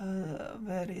to,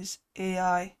 where is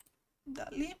AI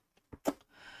DALL-E?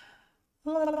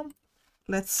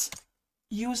 Let's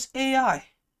use AI,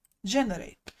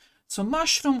 generate. So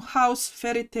mushroom house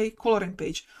fairy tale coloring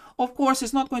page. Of course,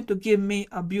 it's not going to give me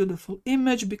a beautiful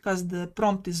image because the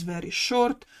prompt is very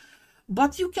short,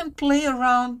 but you can play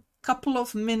around a couple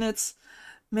of minutes,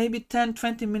 maybe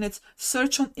 10-20 minutes,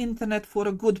 search on internet for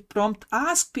a good prompt,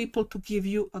 ask people to give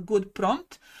you a good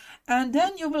prompt, and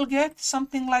then you will get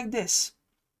something like this.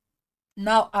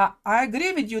 Now, I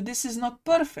agree with you, this is not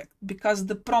perfect because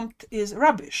the prompt is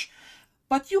rubbish.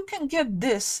 But you can get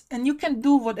this and you can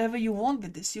do whatever you want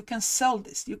with this. You can sell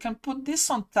this. You can put this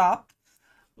on top.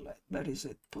 Where is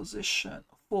it? Position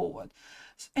forward.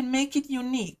 And make it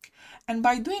unique. And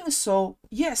by doing so,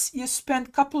 yes, you spend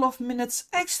a couple of minutes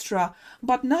extra,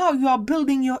 but now you are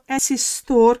building your Etsy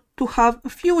store to have a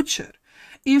future.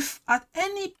 If at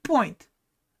any point,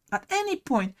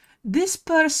 this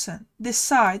person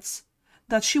decides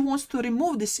that she wants to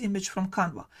remove this image from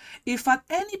Canva, if at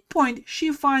any point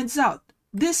she finds out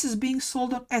this is being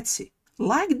sold on Etsy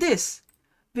like this,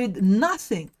 with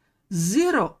nothing,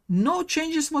 zero, no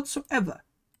changes whatsoever,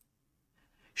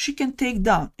 she can take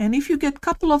down. And if you get a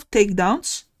couple of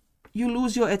takedowns, you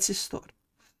lose your Etsy store.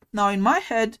 Now, in my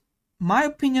head, my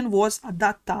opinion was at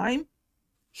that time,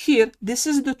 here, this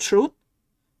is the truth.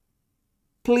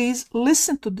 Please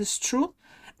listen to this truth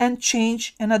and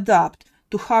change and adapt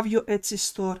to have your Etsy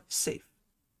store safe.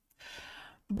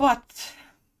 But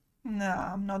no,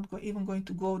 I'm not even going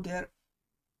to go there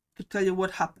to tell you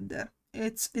what happened there.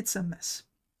 It's a mess.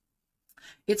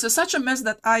 It's such a mess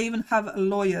that I even have a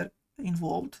lawyer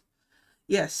involved.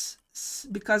 Yes,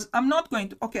 because I'm not going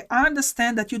to, okay, I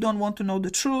understand that you don't want to know the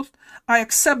truth. I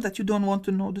accept that you don't want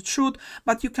to know the truth,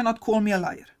 but you cannot call me a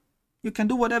liar. You can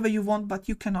do whatever you want, but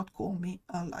you cannot call me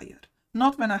a liar.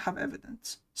 Not when I have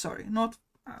evidence. Sorry,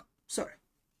 sorry.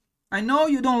 I know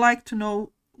you don't like to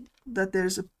know that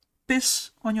there's a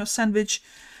piss on your sandwich,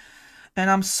 and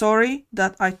I'm sorry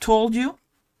that I told you.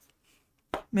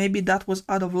 Maybe that was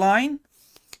out of line.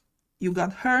 You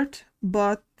got hurt,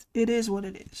 but it is what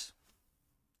it is.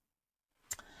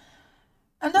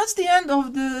 And that's the end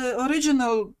of the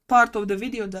original part of the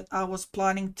video that I was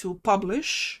planning to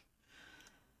publish.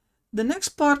 The next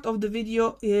part of the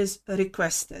video is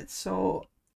requested. So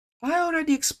I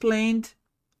already explained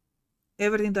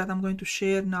everything that I'm going to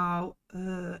share now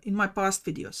in my past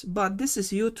videos, but this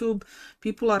is YouTube.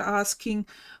 People are asking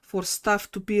for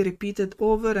stuff to be repeated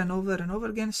over and over and over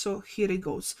again, so here it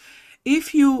goes.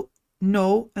 If you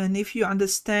know and if you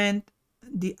understand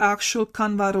the actual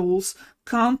Canva rules,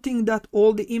 counting that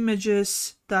all the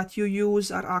images that you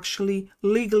use are actually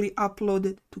legally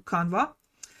uploaded to Canva,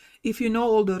 if you know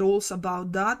all the rules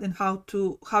about that and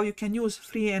how you can use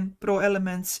free and pro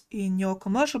elements in your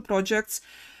commercial projects,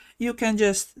 you can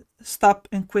just stop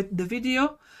and quit the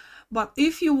video. But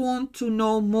if you want to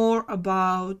know more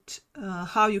about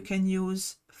how you can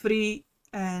use free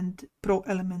and pro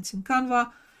elements in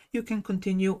Canva, you can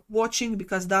continue watching,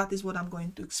 because that is what I'm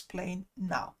going to explain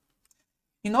now.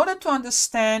 In order to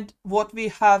understand what we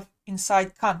have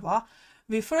inside Canva,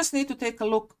 we first need to take a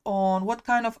look on what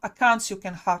kind of accounts you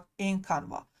can have in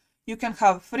Canva. You can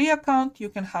have free account, you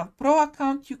can have pro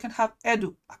account, you can have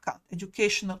edu account,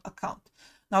 educational account.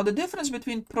 Now, the difference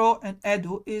between pro and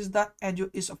edu is that edu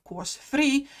is, of course,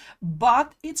 free,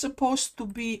 but it's supposed to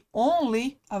be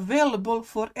only available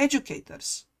for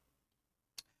educators.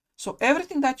 So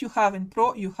everything that you have in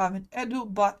pro, you have in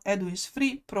edu, but edu is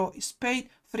free, pro is paid,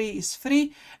 free is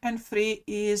free, and free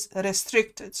is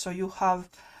restricted. So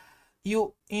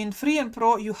in free and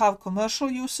pro, you have commercial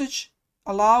usage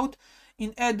allowed.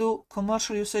 in Edu,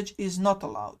 commercial usage is not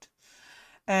allowed.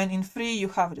 And in free, you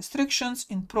have restrictions.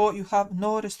 In pro, you have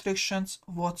no restrictions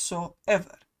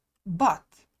whatsoever. But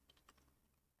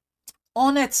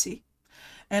on Etsy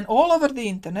and all over the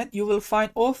internet, you will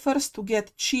find offers to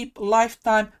get cheap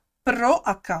lifetime pro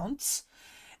accounts,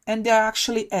 and they're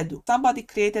actually Edu. Somebody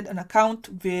created an account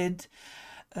with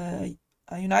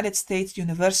United States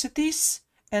universities,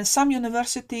 and some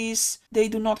universities, they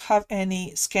do not have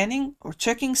any scanning or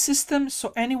checking system,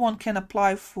 so anyone can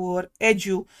apply for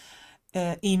Edu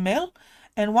email.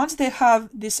 And once they have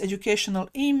this educational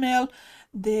email,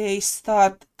 they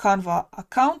start Canva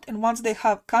account, and once they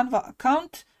have Canva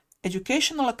account,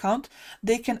 educational account,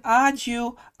 they can add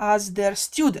you as their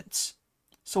students.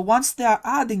 So once they are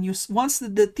adding you, once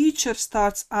the teacher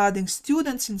starts adding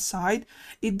students inside,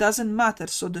 it doesn't matter.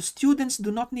 So the students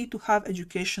do not need to have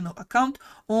educational account,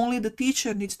 only the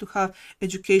teacher needs to have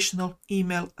educational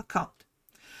email account.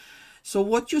 So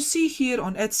what you see here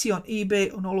on Etsy, on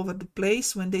eBay, on all over the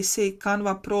place, when they say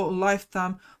Canva Pro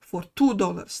lifetime for $2,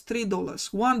 $3,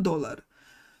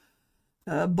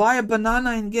 $1, buy a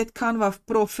banana and get Canva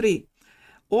Pro free.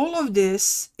 All of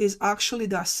this is actually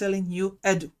they're selling you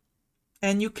Edu.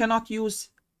 And you cannot use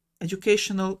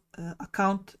educational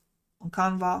account on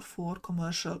Canva for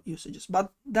commercial usages.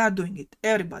 But they're doing it.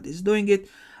 Everybody's doing it.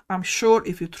 I'm sure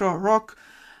if you throw a rock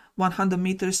 100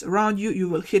 meters around you, you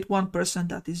will hit one person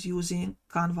that is using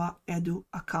Canva Edu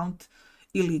account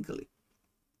illegally.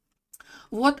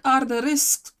 What are the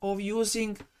risks of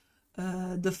using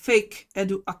the fake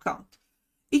Edu account?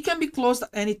 It can be closed at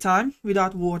any time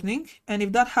without warning. And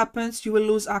if that happens, you will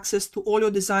lose access to all your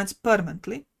designs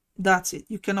permanently. That's it.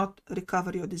 You cannot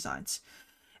recover your designs.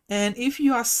 And if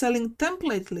you are selling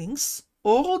template links,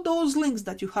 all those links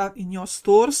that you have in your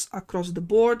stores across the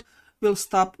board will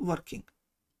stop working.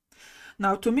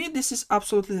 Now, to me, this is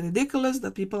absolutely ridiculous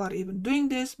that people are even doing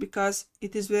this, because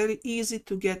it is very easy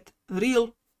to get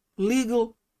real,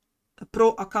 legal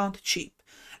pro account cheap.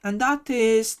 And that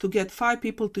is to get 5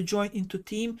 people to join into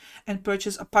team and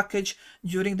purchase a package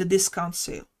during the discount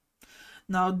sale.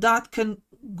 Now, that can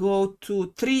go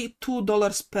to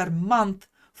 $2 per month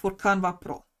for Canva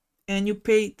Pro, and you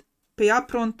pay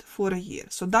upfront for a year.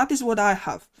 So that is what I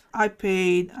have. I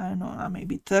paid, I don't know,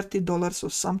 maybe $30 or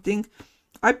something.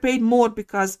 I paid more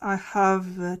because I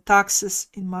have taxes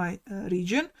in my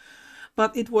region,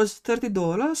 but it was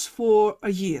 $30 for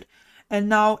a year. And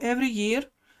now every year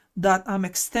that I'm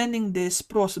extending this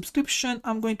Pro subscription,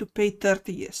 I'm going to pay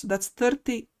 30 years. So that's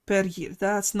 30 per year.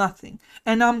 That's nothing.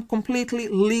 And I'm completely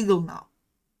legal now.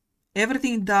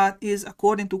 Everything that is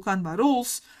according to Canva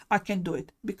rules, I can do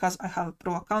it because I have a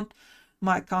Pro account.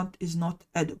 My account is not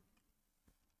Edu.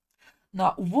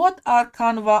 Now, what are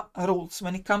Canva rules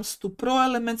when it comes to Pro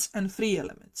elements and free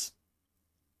elements?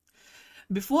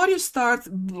 Before you start,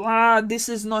 this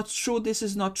is not true, this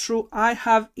is not true, I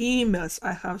have emails,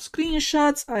 I have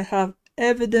screenshots, I have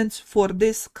evidence for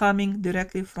this coming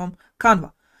directly from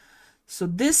Canva. So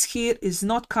this here is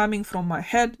not coming from my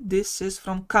head, this is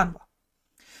from Canva.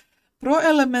 Pro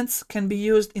elements can be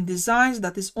used in designs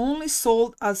that is only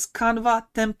sold as Canva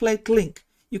template link.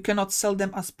 You cannot sell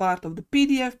them as part of the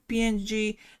PDF,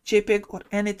 PNG, JPEG, or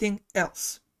anything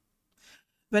else.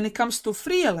 When it comes to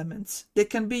free elements, they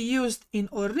can be used in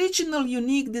original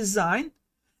unique design,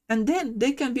 and then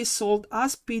they can be sold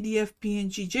as PDF,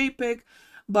 PNG, JPEG,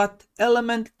 but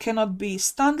element cannot be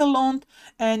standalone,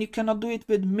 and you cannot do it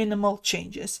with minimal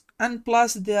changes. And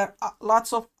plus, there are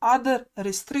lots of other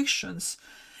restrictions.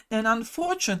 And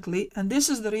unfortunately, and this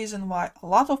is the reason why a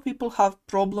lot of people have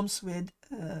problems with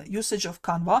usage of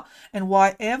Canva, and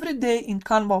why every day in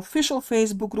Canva official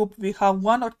Facebook group we have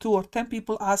 1 or 2 or 10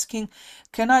 people asking,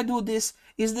 can I do this?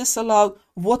 Is this allowed?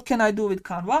 What can I do with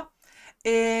Canva?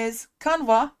 Is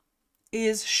Canva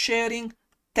is sharing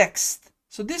text.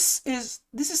 So this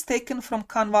is taken from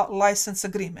Canva license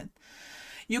agreement.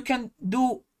 You can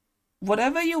do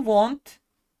whatever you want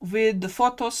with the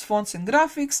photos, fonts, and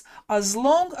graphics as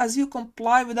long as you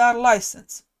comply with our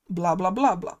license. Blah, blah,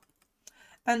 blah, blah.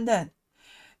 And then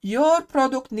your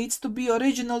product needs to be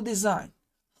original design.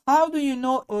 How do you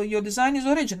know your design is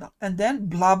original? And then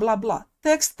blah, blah, blah.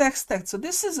 Text, text, text. So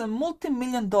this is a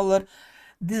multi-million-dollar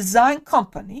design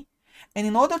company. And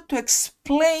in order to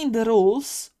explain the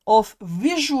rules of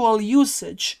visual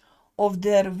usage of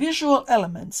their visual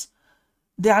elements,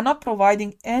 they are not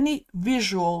providing any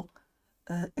visual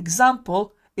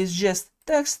example. Is just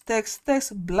text, text,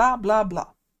 text, blah, blah, blah.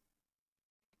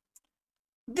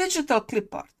 Digital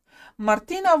clip art.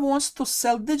 Martina wants to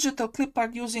sell digital clip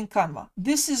art using Canva.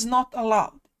 This is not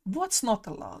allowed. What's not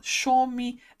allowed? Show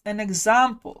me an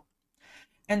example.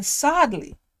 And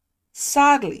sadly,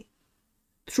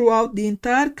 throughout the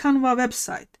entire Canva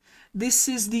website. This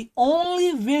is the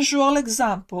only visual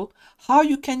example how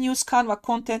you can use Canva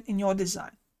content in your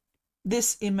design.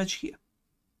 This image here,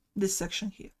 this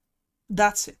section here.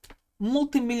 That's it.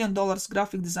 Multi-million dollars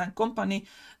graphic design company.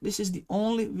 This is the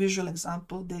only visual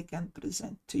example they can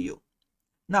present to you.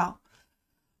 Now,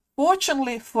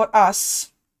 fortunately for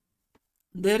us,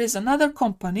 there is another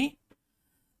company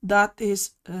that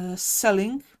is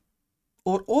selling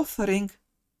or offering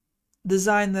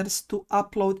designers to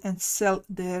upload and sell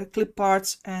their clip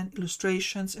arts and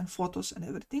illustrations and photos and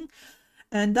everything.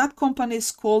 And that company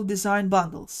is called Design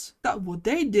Bundles. What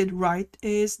they did right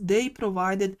is they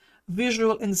provided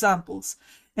visual examples.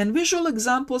 And visual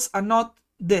examples are not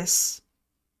this.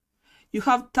 You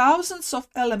have thousands of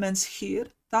elements here,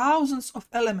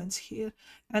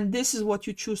 and this is what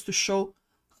you choose to show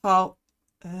how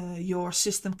your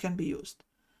system can be used.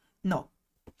 No.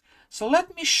 So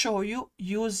let me show you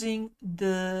using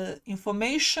the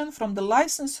information from the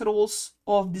license rules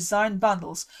of Design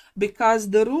Bundles, because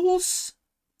the rules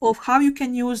of how you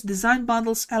can use Design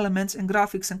Bundles elements and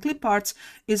graphics and clip arts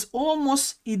is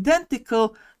almost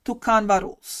identical to Canva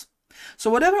rules. So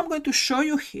whatever I'm going to show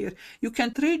you here, you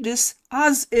can treat this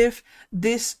as if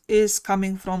this is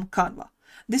coming from Canva.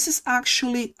 This is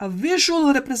actually a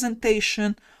visual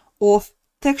representation of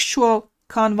textual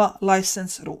Canva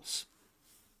license rules.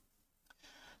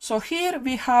 So here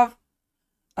we have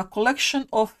a collection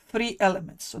of 3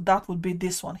 elements. So that would be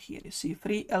this one here. You see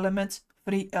 3 elements,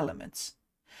 3 elements.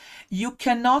 You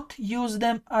cannot use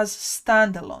them as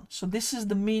standalone. So this is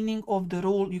the meaning of the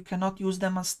rule. You cannot use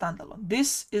them as standalone.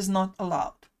 This is not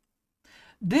allowed.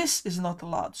 This is not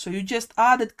allowed. So you just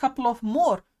added a couple of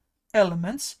more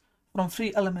elements from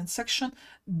 3 element section.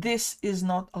 This is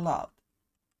not allowed.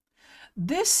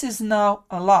 This is now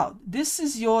allowed. This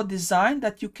is your design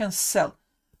that you can sell.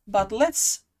 But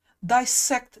let's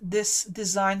dissect this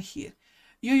design here.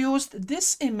 You used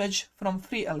this image from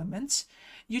 3 elements.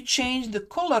 You changed the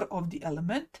color of the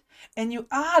element, and you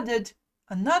added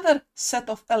another set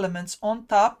of elements on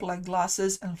top, like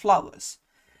glasses and flowers.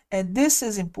 And this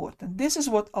is important. This is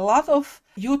what a lot of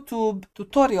YouTube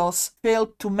tutorials fail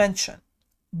to mention.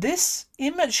 This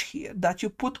image here that you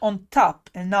put on top,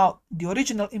 and now the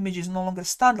original image is no longer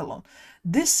standalone,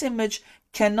 this image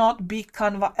cannot be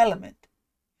Canva element.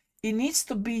 It needs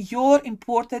to be your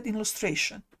imported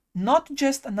illustration, not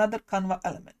just another Canva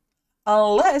element,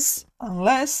 unless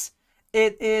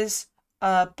it is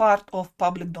a part of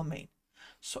public domain.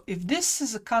 So if this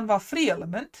is a Canva free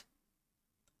element,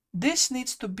 this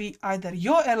needs to be either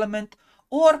your element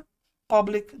or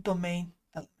public domain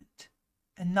element.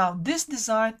 And now this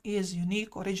design is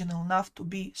unique, original enough to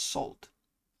be sold.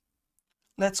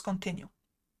 Let's continue.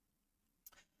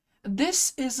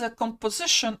 This is a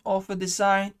composition of a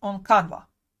design on Canva.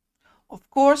 Of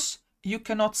course, you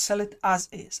cannot sell it as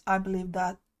is. I believe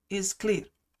that is clear.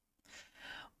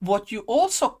 What you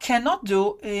also cannot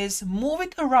do is move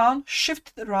it around,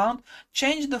 shift it around,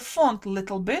 change the font a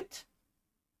little bit,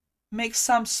 make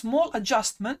some small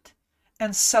adjustment,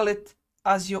 and sell it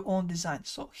as your own design.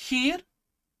 So here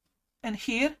and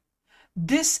here,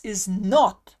 this is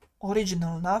not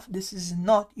original enough. This is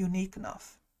not unique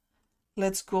enough.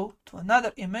 Let's go to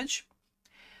another image.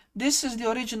 This is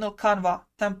the original Canva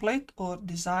template or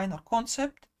design or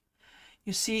concept.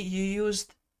 You see, you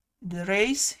used the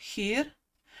race here.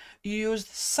 You used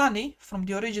Sunny from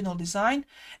the original design,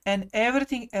 and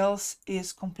everything else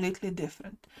is completely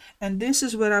different. And this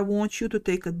is where I want you to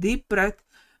take a deep breath,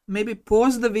 maybe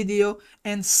pause the video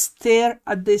and stare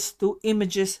at these 2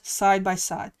 images side by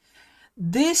side.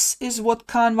 This is what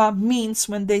Canva means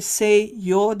when they say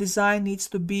your design needs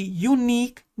to be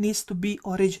unique, needs to be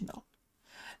original.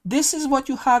 This is what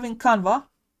you have in Canva,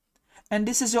 and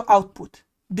this is your output.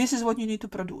 This is what you need to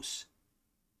produce.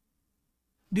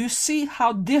 Do you see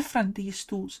how different these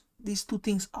two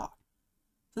things are?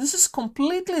 So this is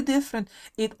completely different.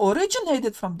 It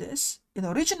originated from this,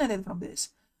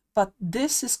 but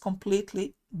this is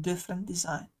completely different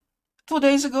design. 2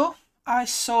 days ago, I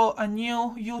saw a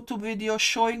new YouTube video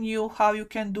showing you how you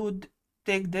can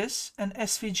take this, an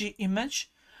SVG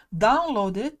image,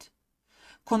 download it,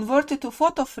 convert it to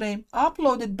photo frame,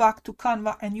 upload it back to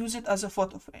Canva, and use it as a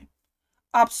photo frame.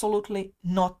 Absolutely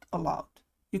not allowed.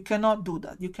 You cannot do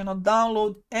that. You cannot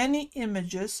download any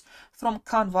images from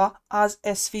Canva as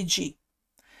SVG.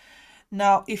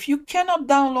 Now, if you cannot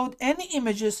download any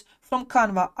images from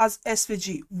Canva as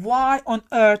SVG, why on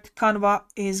earth Canva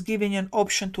is giving you an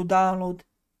option to download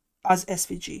as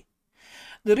SVG?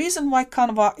 The reason why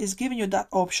Canva is giving you that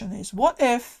option is, what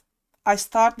if I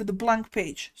start with a blank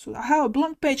page? So I have a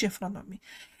blank page in front of me,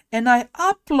 and I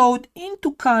upload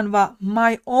into Canva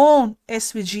my own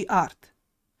SVG art,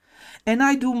 and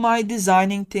I do my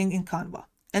designing thing in Canva,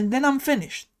 and then I'm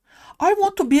finished. I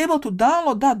want to be able to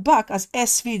download that back as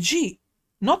SVG,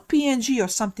 not PNG or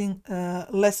something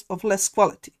less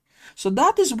quality. So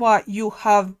that is why you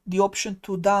have the option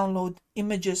to download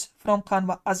images from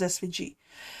Canva as SVG.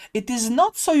 It is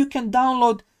not so you can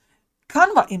download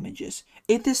Canva images.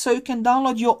 It is so you can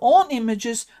download your own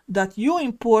images that you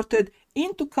imported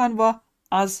into Canva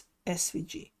as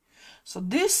SVG. So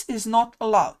this is not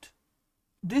allowed.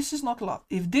 This is not allowed.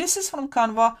 If this is from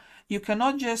Canva, you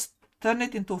cannot just turn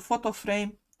it into a photo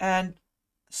frame and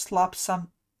slap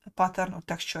some pattern or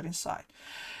texture inside.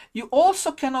 You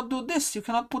also cannot do this. You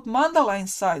cannot put mandala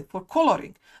inside for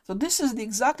coloring. So this is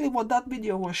exactly what that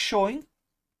video was showing.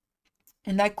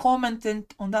 And I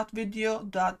commented on that video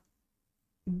that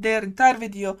their entire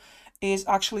video is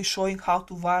actually showing how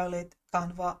to violate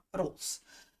Canva rules.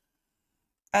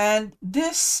 And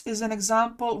this is an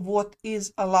example of what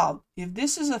is allowed. If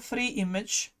this is a free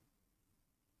image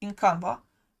in Canva,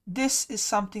 this is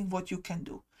something what you can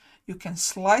do. You can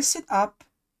slice it up,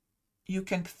 you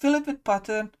can fill it with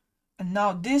pattern, and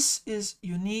now this is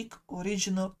unique,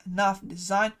 original enough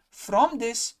design from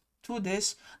this to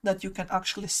this that you can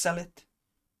actually sell it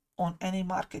on any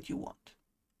market you want.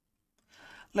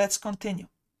 Let's continue.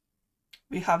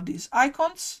 We have these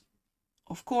icons.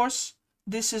 Of course,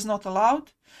 this is not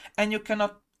allowed, and you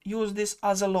cannot use this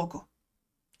as a logo.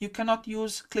 You cannot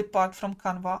use clip art from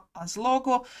Canva as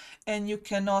logo, and you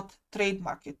cannot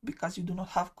trademark it because you do not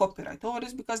have copyright over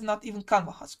this, because not even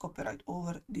Canva has copyright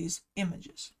over these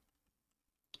images.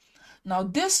 Now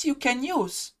this you can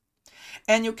use,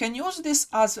 and you can use this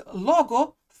as a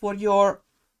logo for your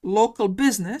local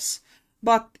business.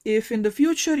 But if in the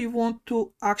future you want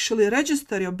to actually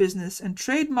register your business and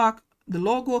trademark the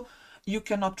logo, you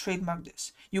cannot trademark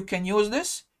this. You can use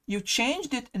this. You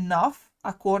changed it enough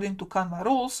according to Canva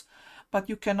rules, but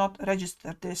you cannot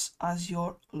register this as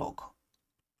your logo.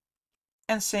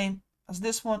 And same as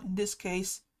this one, in this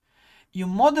case, you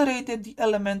moderated the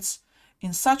elements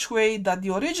in such way that the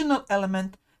original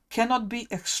element cannot be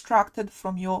extracted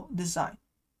from your design.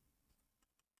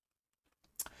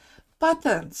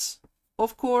 Patterns.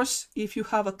 Of course, if you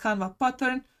have a Canva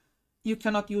pattern, you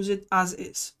cannot use it as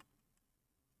is.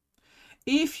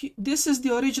 If this is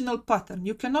the original pattern,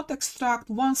 you cannot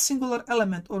extract one singular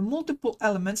element or multiple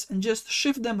elements and just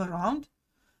shift them around,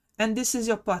 and this is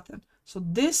your pattern. So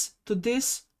this to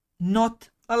this, not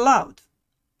allowed.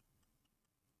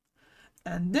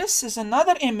 And this is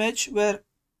another image where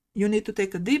you need to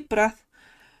take a deep breath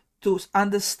to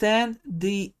understand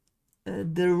the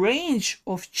range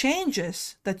of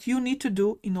changes that you need to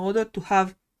do in order to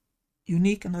have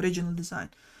unique and original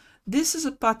design. This is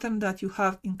a pattern that you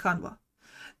have in Canva.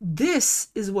 This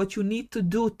is what you need to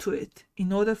do to it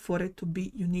in order for it to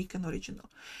be unique and original.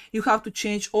 You have to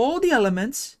change all the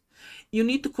elements. You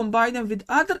need to combine them with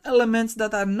other elements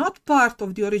that are not part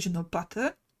of the original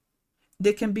pattern.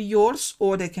 They can be yours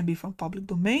or they can be from public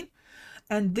domain.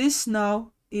 And this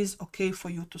now is okay for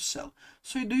you to sell.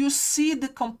 So do you see the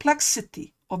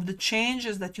complexity of the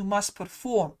changes that you must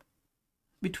perform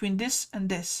between this and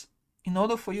this in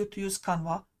order for you to use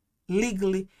Canva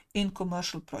legally in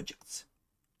commercial projects?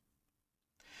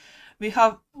 We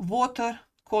have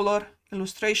watercolor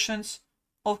illustrations.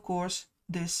 Of course,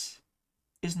 this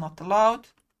is not allowed.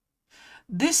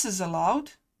 This is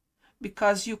allowed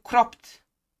because you cropped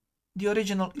the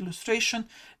original illustration,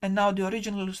 and now the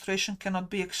original illustration cannot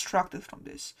be extracted from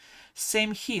this.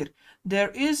 Same here. There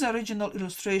is original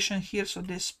illustration here, so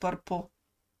this purple,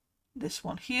 this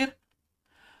one here,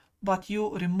 but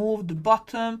you remove the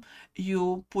bottom,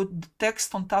 you put the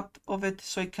text on top of it,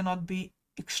 so it cannot be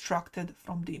extracted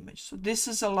from the image. So this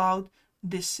is allowed,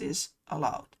 this is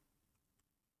allowed.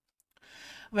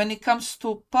 When it comes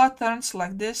to patterns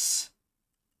like this,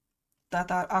 that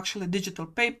are actually digital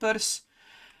papers,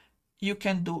 you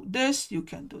can do this, you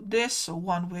can do this, so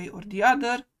one way or the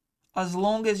other, as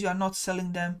long as you are not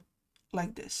selling them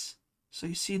like this. So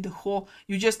you see the whole,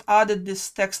 you just added this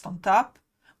text on top,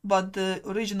 but the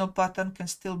original pattern can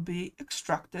still be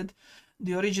extracted.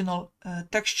 The original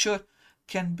texture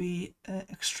can be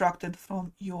extracted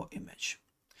from your image.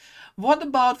 What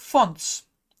about fonts?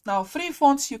 Now, free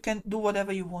fonts, you can do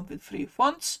whatever you want with free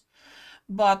fonts,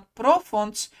 but pro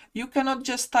fonts, you cannot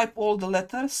just type all the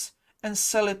letters and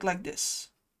sell it like this.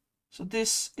 So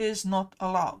this is not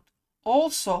allowed.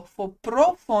 Also, for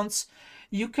pro fonts,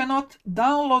 you cannot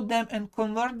download them and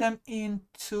convert them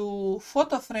into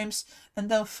photo frames and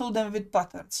then fill them with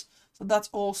patterns. So that's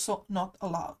also not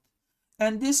allowed.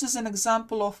 And this is an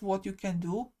example of what you can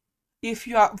do if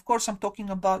you are, of course, I'm talking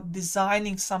about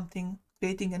designing something,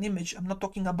 creating an image. I'm not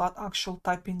talking about actual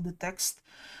typing the text.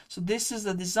 So this is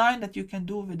the design that you can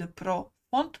do with the Pro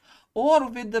font or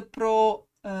with the Pro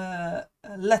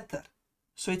letter.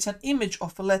 So it's an image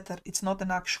of a letter. It's not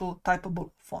an actual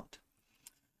typable font.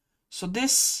 So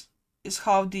this is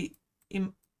how the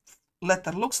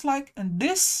letter looks like. And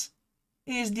this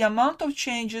is the amount of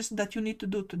changes that you need to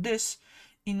do to this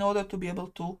in order to be able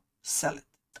to sell it.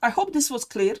 I hope this was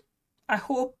clear. I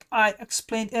hope I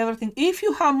explained everything. If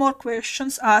you have more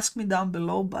questions, ask me down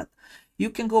below, but you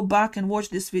can go back and watch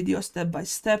this video step by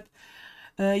step.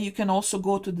 You can also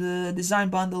go to the Design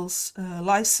Bundles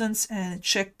license and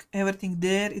check everything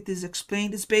there. It is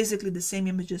explained. It's basically the same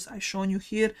images I've shown you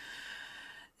here.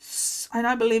 And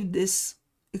I believe this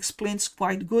explains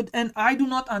quite good. And I do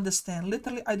not understand,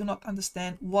 literally, I do not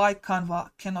understand why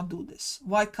Canva cannot do this.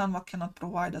 Why Canva cannot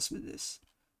provide us with this.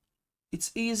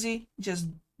 It's easy. Just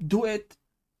do it.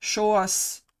 Show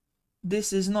us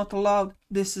this is not allowed.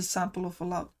 This is sample of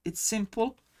allowed. It's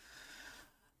simple.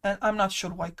 And I'm not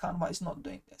sure why Canva is not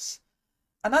doing this.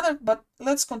 But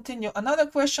let's continue. Another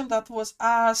question that was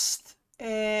asked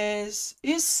is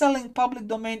selling public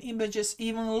domain images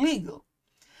even legal?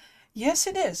 Yes,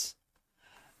 it is.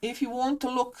 If you want to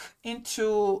look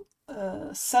into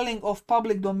selling of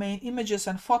public domain images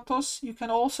and photos, you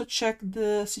can also check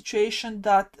the situation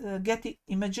that Getty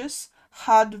Images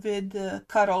had with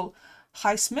Carol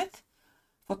Highsmith,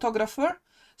 photographer.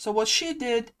 So what she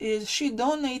did is she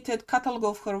donated catalog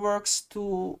of her works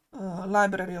to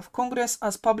Library of Congress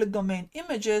as public domain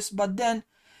images, but then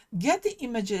Getty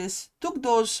Images took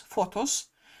those photos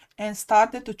and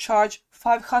started to charge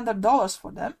 $500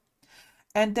 for them.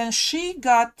 And then she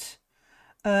got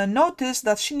notice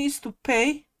that she needs to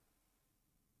pay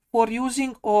for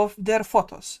using of their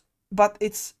photos, but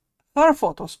it's her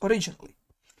photos originally.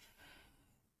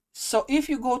 So if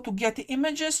you go to Getty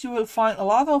Images, you will find a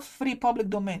lot of free public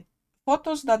domain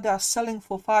photos that they are selling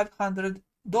for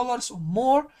 $500 or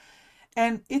more,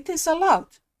 and it is allowed.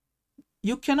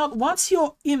 You cannot, once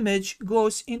your image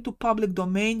goes into public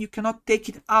domain, you cannot take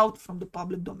it out from the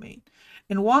public domain.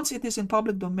 And once it is in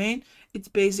public domain, it's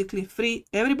basically free.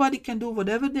 Everybody can do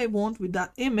whatever they want with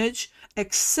that image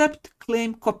except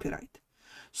claim copyright.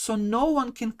 So no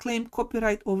one can claim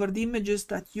copyright over the images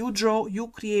that you draw, you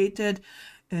created,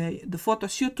 the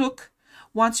photos you took.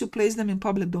 Once you place them in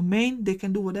public domain, they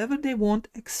can do whatever they want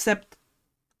except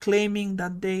claiming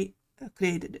that they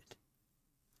created it.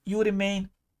 You remain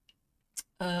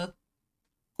a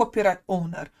copyright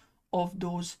owner of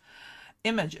those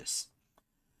images.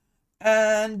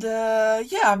 And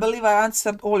yeah, I believe I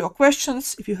answered all your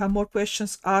questions. If you have more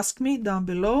questions, ask me down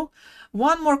below.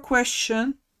 One more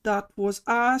question that was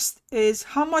asked is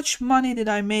how much money did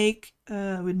I make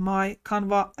with my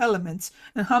Canva elements,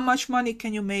 and how much money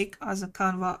can you make as a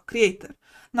Canva creator?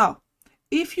 Now,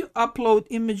 if you upload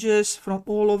images from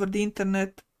all over the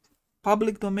internet,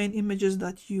 public domain images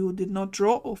that you did not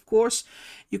draw, of course,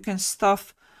 you can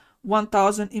stuff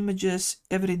 1000 images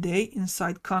every day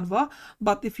inside Canva.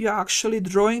 But if you're actually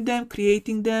drawing them,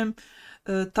 creating them,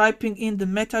 typing in the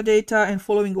metadata and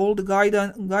following all the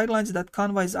guidelines that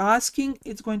Canva is asking,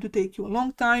 it's going to take you a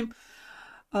long time.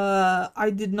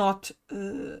 I did not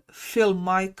fill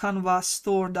my Canva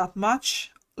store that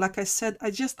much. Like I said,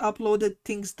 I just uploaded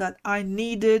things that I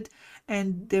needed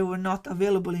and they were not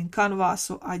available in Canva,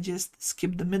 so I just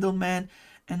skipped the middleman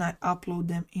and I upload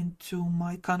them into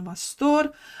my Canva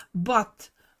store. But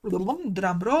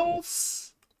drum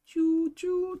rolls,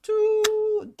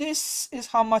 this is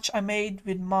how much I made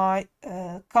with my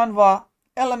Canva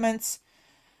Elements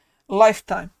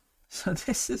lifetime. So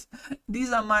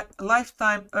these are my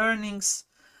lifetime earnings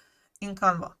in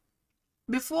Canva.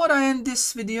 Before I end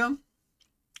this video,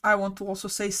 I want to also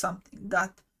say something,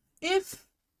 that if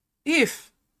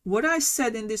what I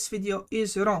said in this video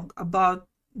is wrong about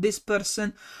this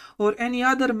person or any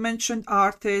other mentioned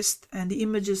artist and the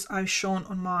images I've shown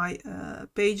on my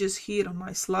pages here on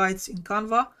my slides in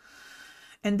Canva,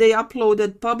 and they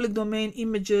uploaded public domain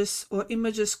images or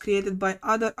images created by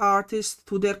other artists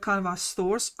to their Canva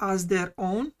stores as their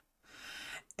own,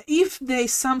 if they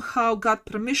somehow got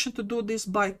permission to do this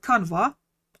by Canva,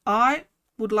 I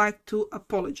would like to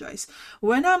apologize.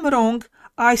 When I'm wrong,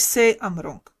 I say I'm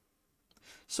wrong.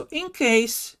 So in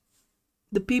case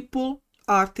the people,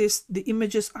 artists, the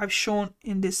images I've shown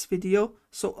in this video,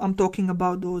 so I'm talking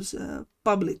about those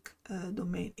public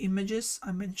domain images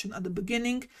I mentioned at the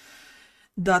beginning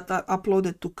that are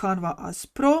uploaded to Canva as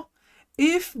Pro,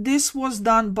 if this was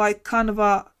done by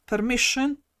Canva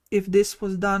permission, if this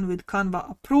was done with Canva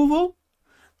approval,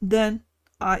 then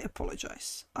I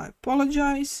apologize. I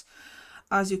apologize.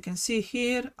 as you can see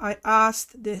here, I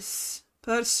asked this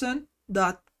person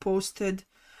that posted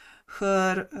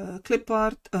her clip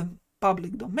art,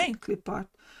 public domain clip art,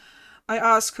 I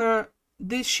asked her,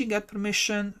 did she get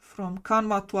permission from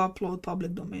Canva to upload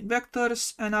public domain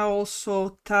vectors? And I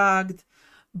also tagged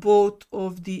both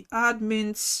of the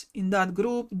admins in that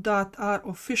group that are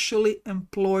officially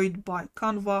employed by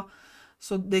Canva,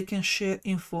 so they can share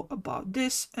info about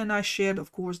this. And I shared,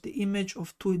 of course, the image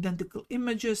of 2 identical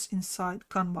images inside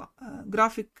Canva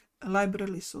graphic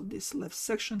library, so this left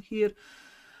section here.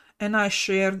 And I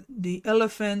shared the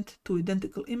elephant, 2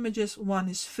 identical images. One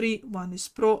is free, one is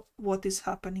pro. What is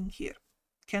happening here?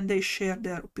 Can they share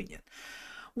their opinion?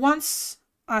 Once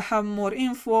I have more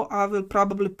info, I will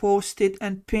probably post it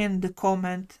and pin the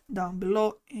comment down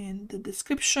below in the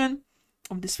description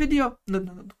of this video. No,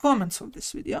 the comments of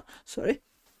this video, sorry.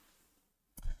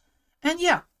 And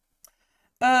yeah,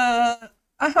 I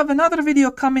have another video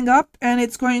coming up, and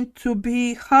it's going to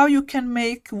be how you can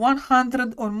make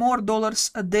 $100 or more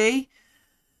a day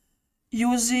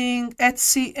using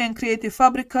Etsy and Creative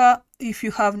Fabrica. If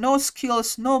you have no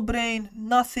skills, no brain,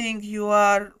 nothing, you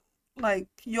are like,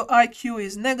 your IQ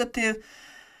is negative,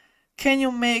 can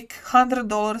you make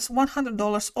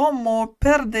 $100 or more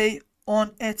per day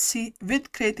on Etsy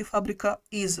with Creative Fabrica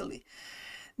easily?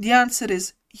 The answer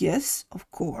is yes,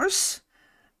 of course.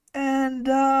 And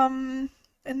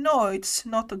no, it's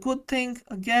not a good thing.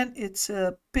 Again, it's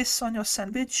a piss on your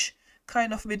sandwich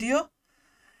kind of video.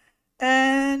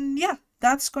 And yeah,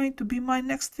 that's going to be my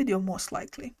next video, most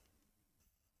likely.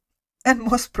 And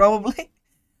most probably,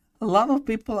 a lot of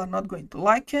people are not going to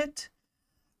like it.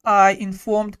 I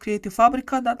informed Creative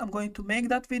Fabrica that I'm going to make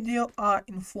that video. I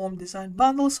informed Design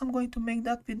Bundles I'm going to make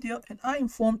that video. And I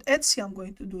informed Etsy I'm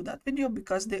going to do that video,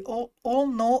 because they all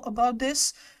know about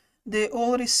this. They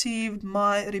all received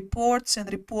my reports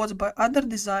and reports by other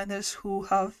designers who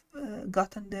have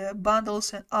gotten their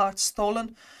bundles and art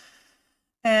stolen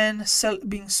and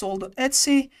being sold on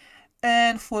Etsy.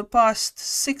 And for past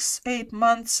 6-8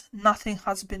 months, nothing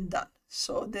has been done.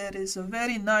 So there is a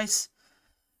very nice,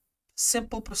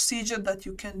 simple procedure that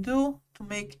you can do to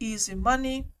make easy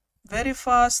money very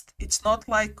fast. It's not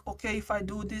like, okay, if I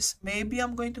do this, maybe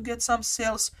I'm going to get some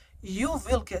sales. You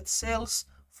will get sales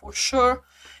for sure.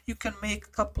 You can make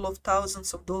a couple of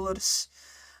thousands of dollars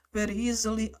very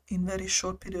easily in very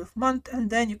short period of month,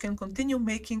 and then you can continue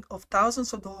making of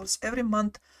thousands of dollars every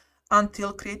month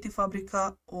until Creative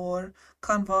Fabrica or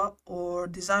Canva or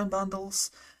Design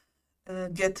Bundles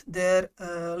get their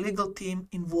legal team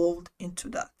involved into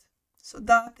that. So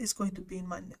that is going to be in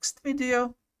my next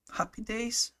video. Happy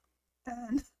days.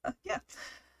 And yeah,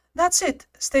 that's it.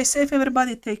 Stay safe,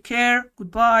 everybody. Take care.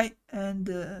 Goodbye. And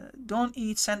don't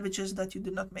eat sandwiches that you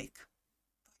did not make.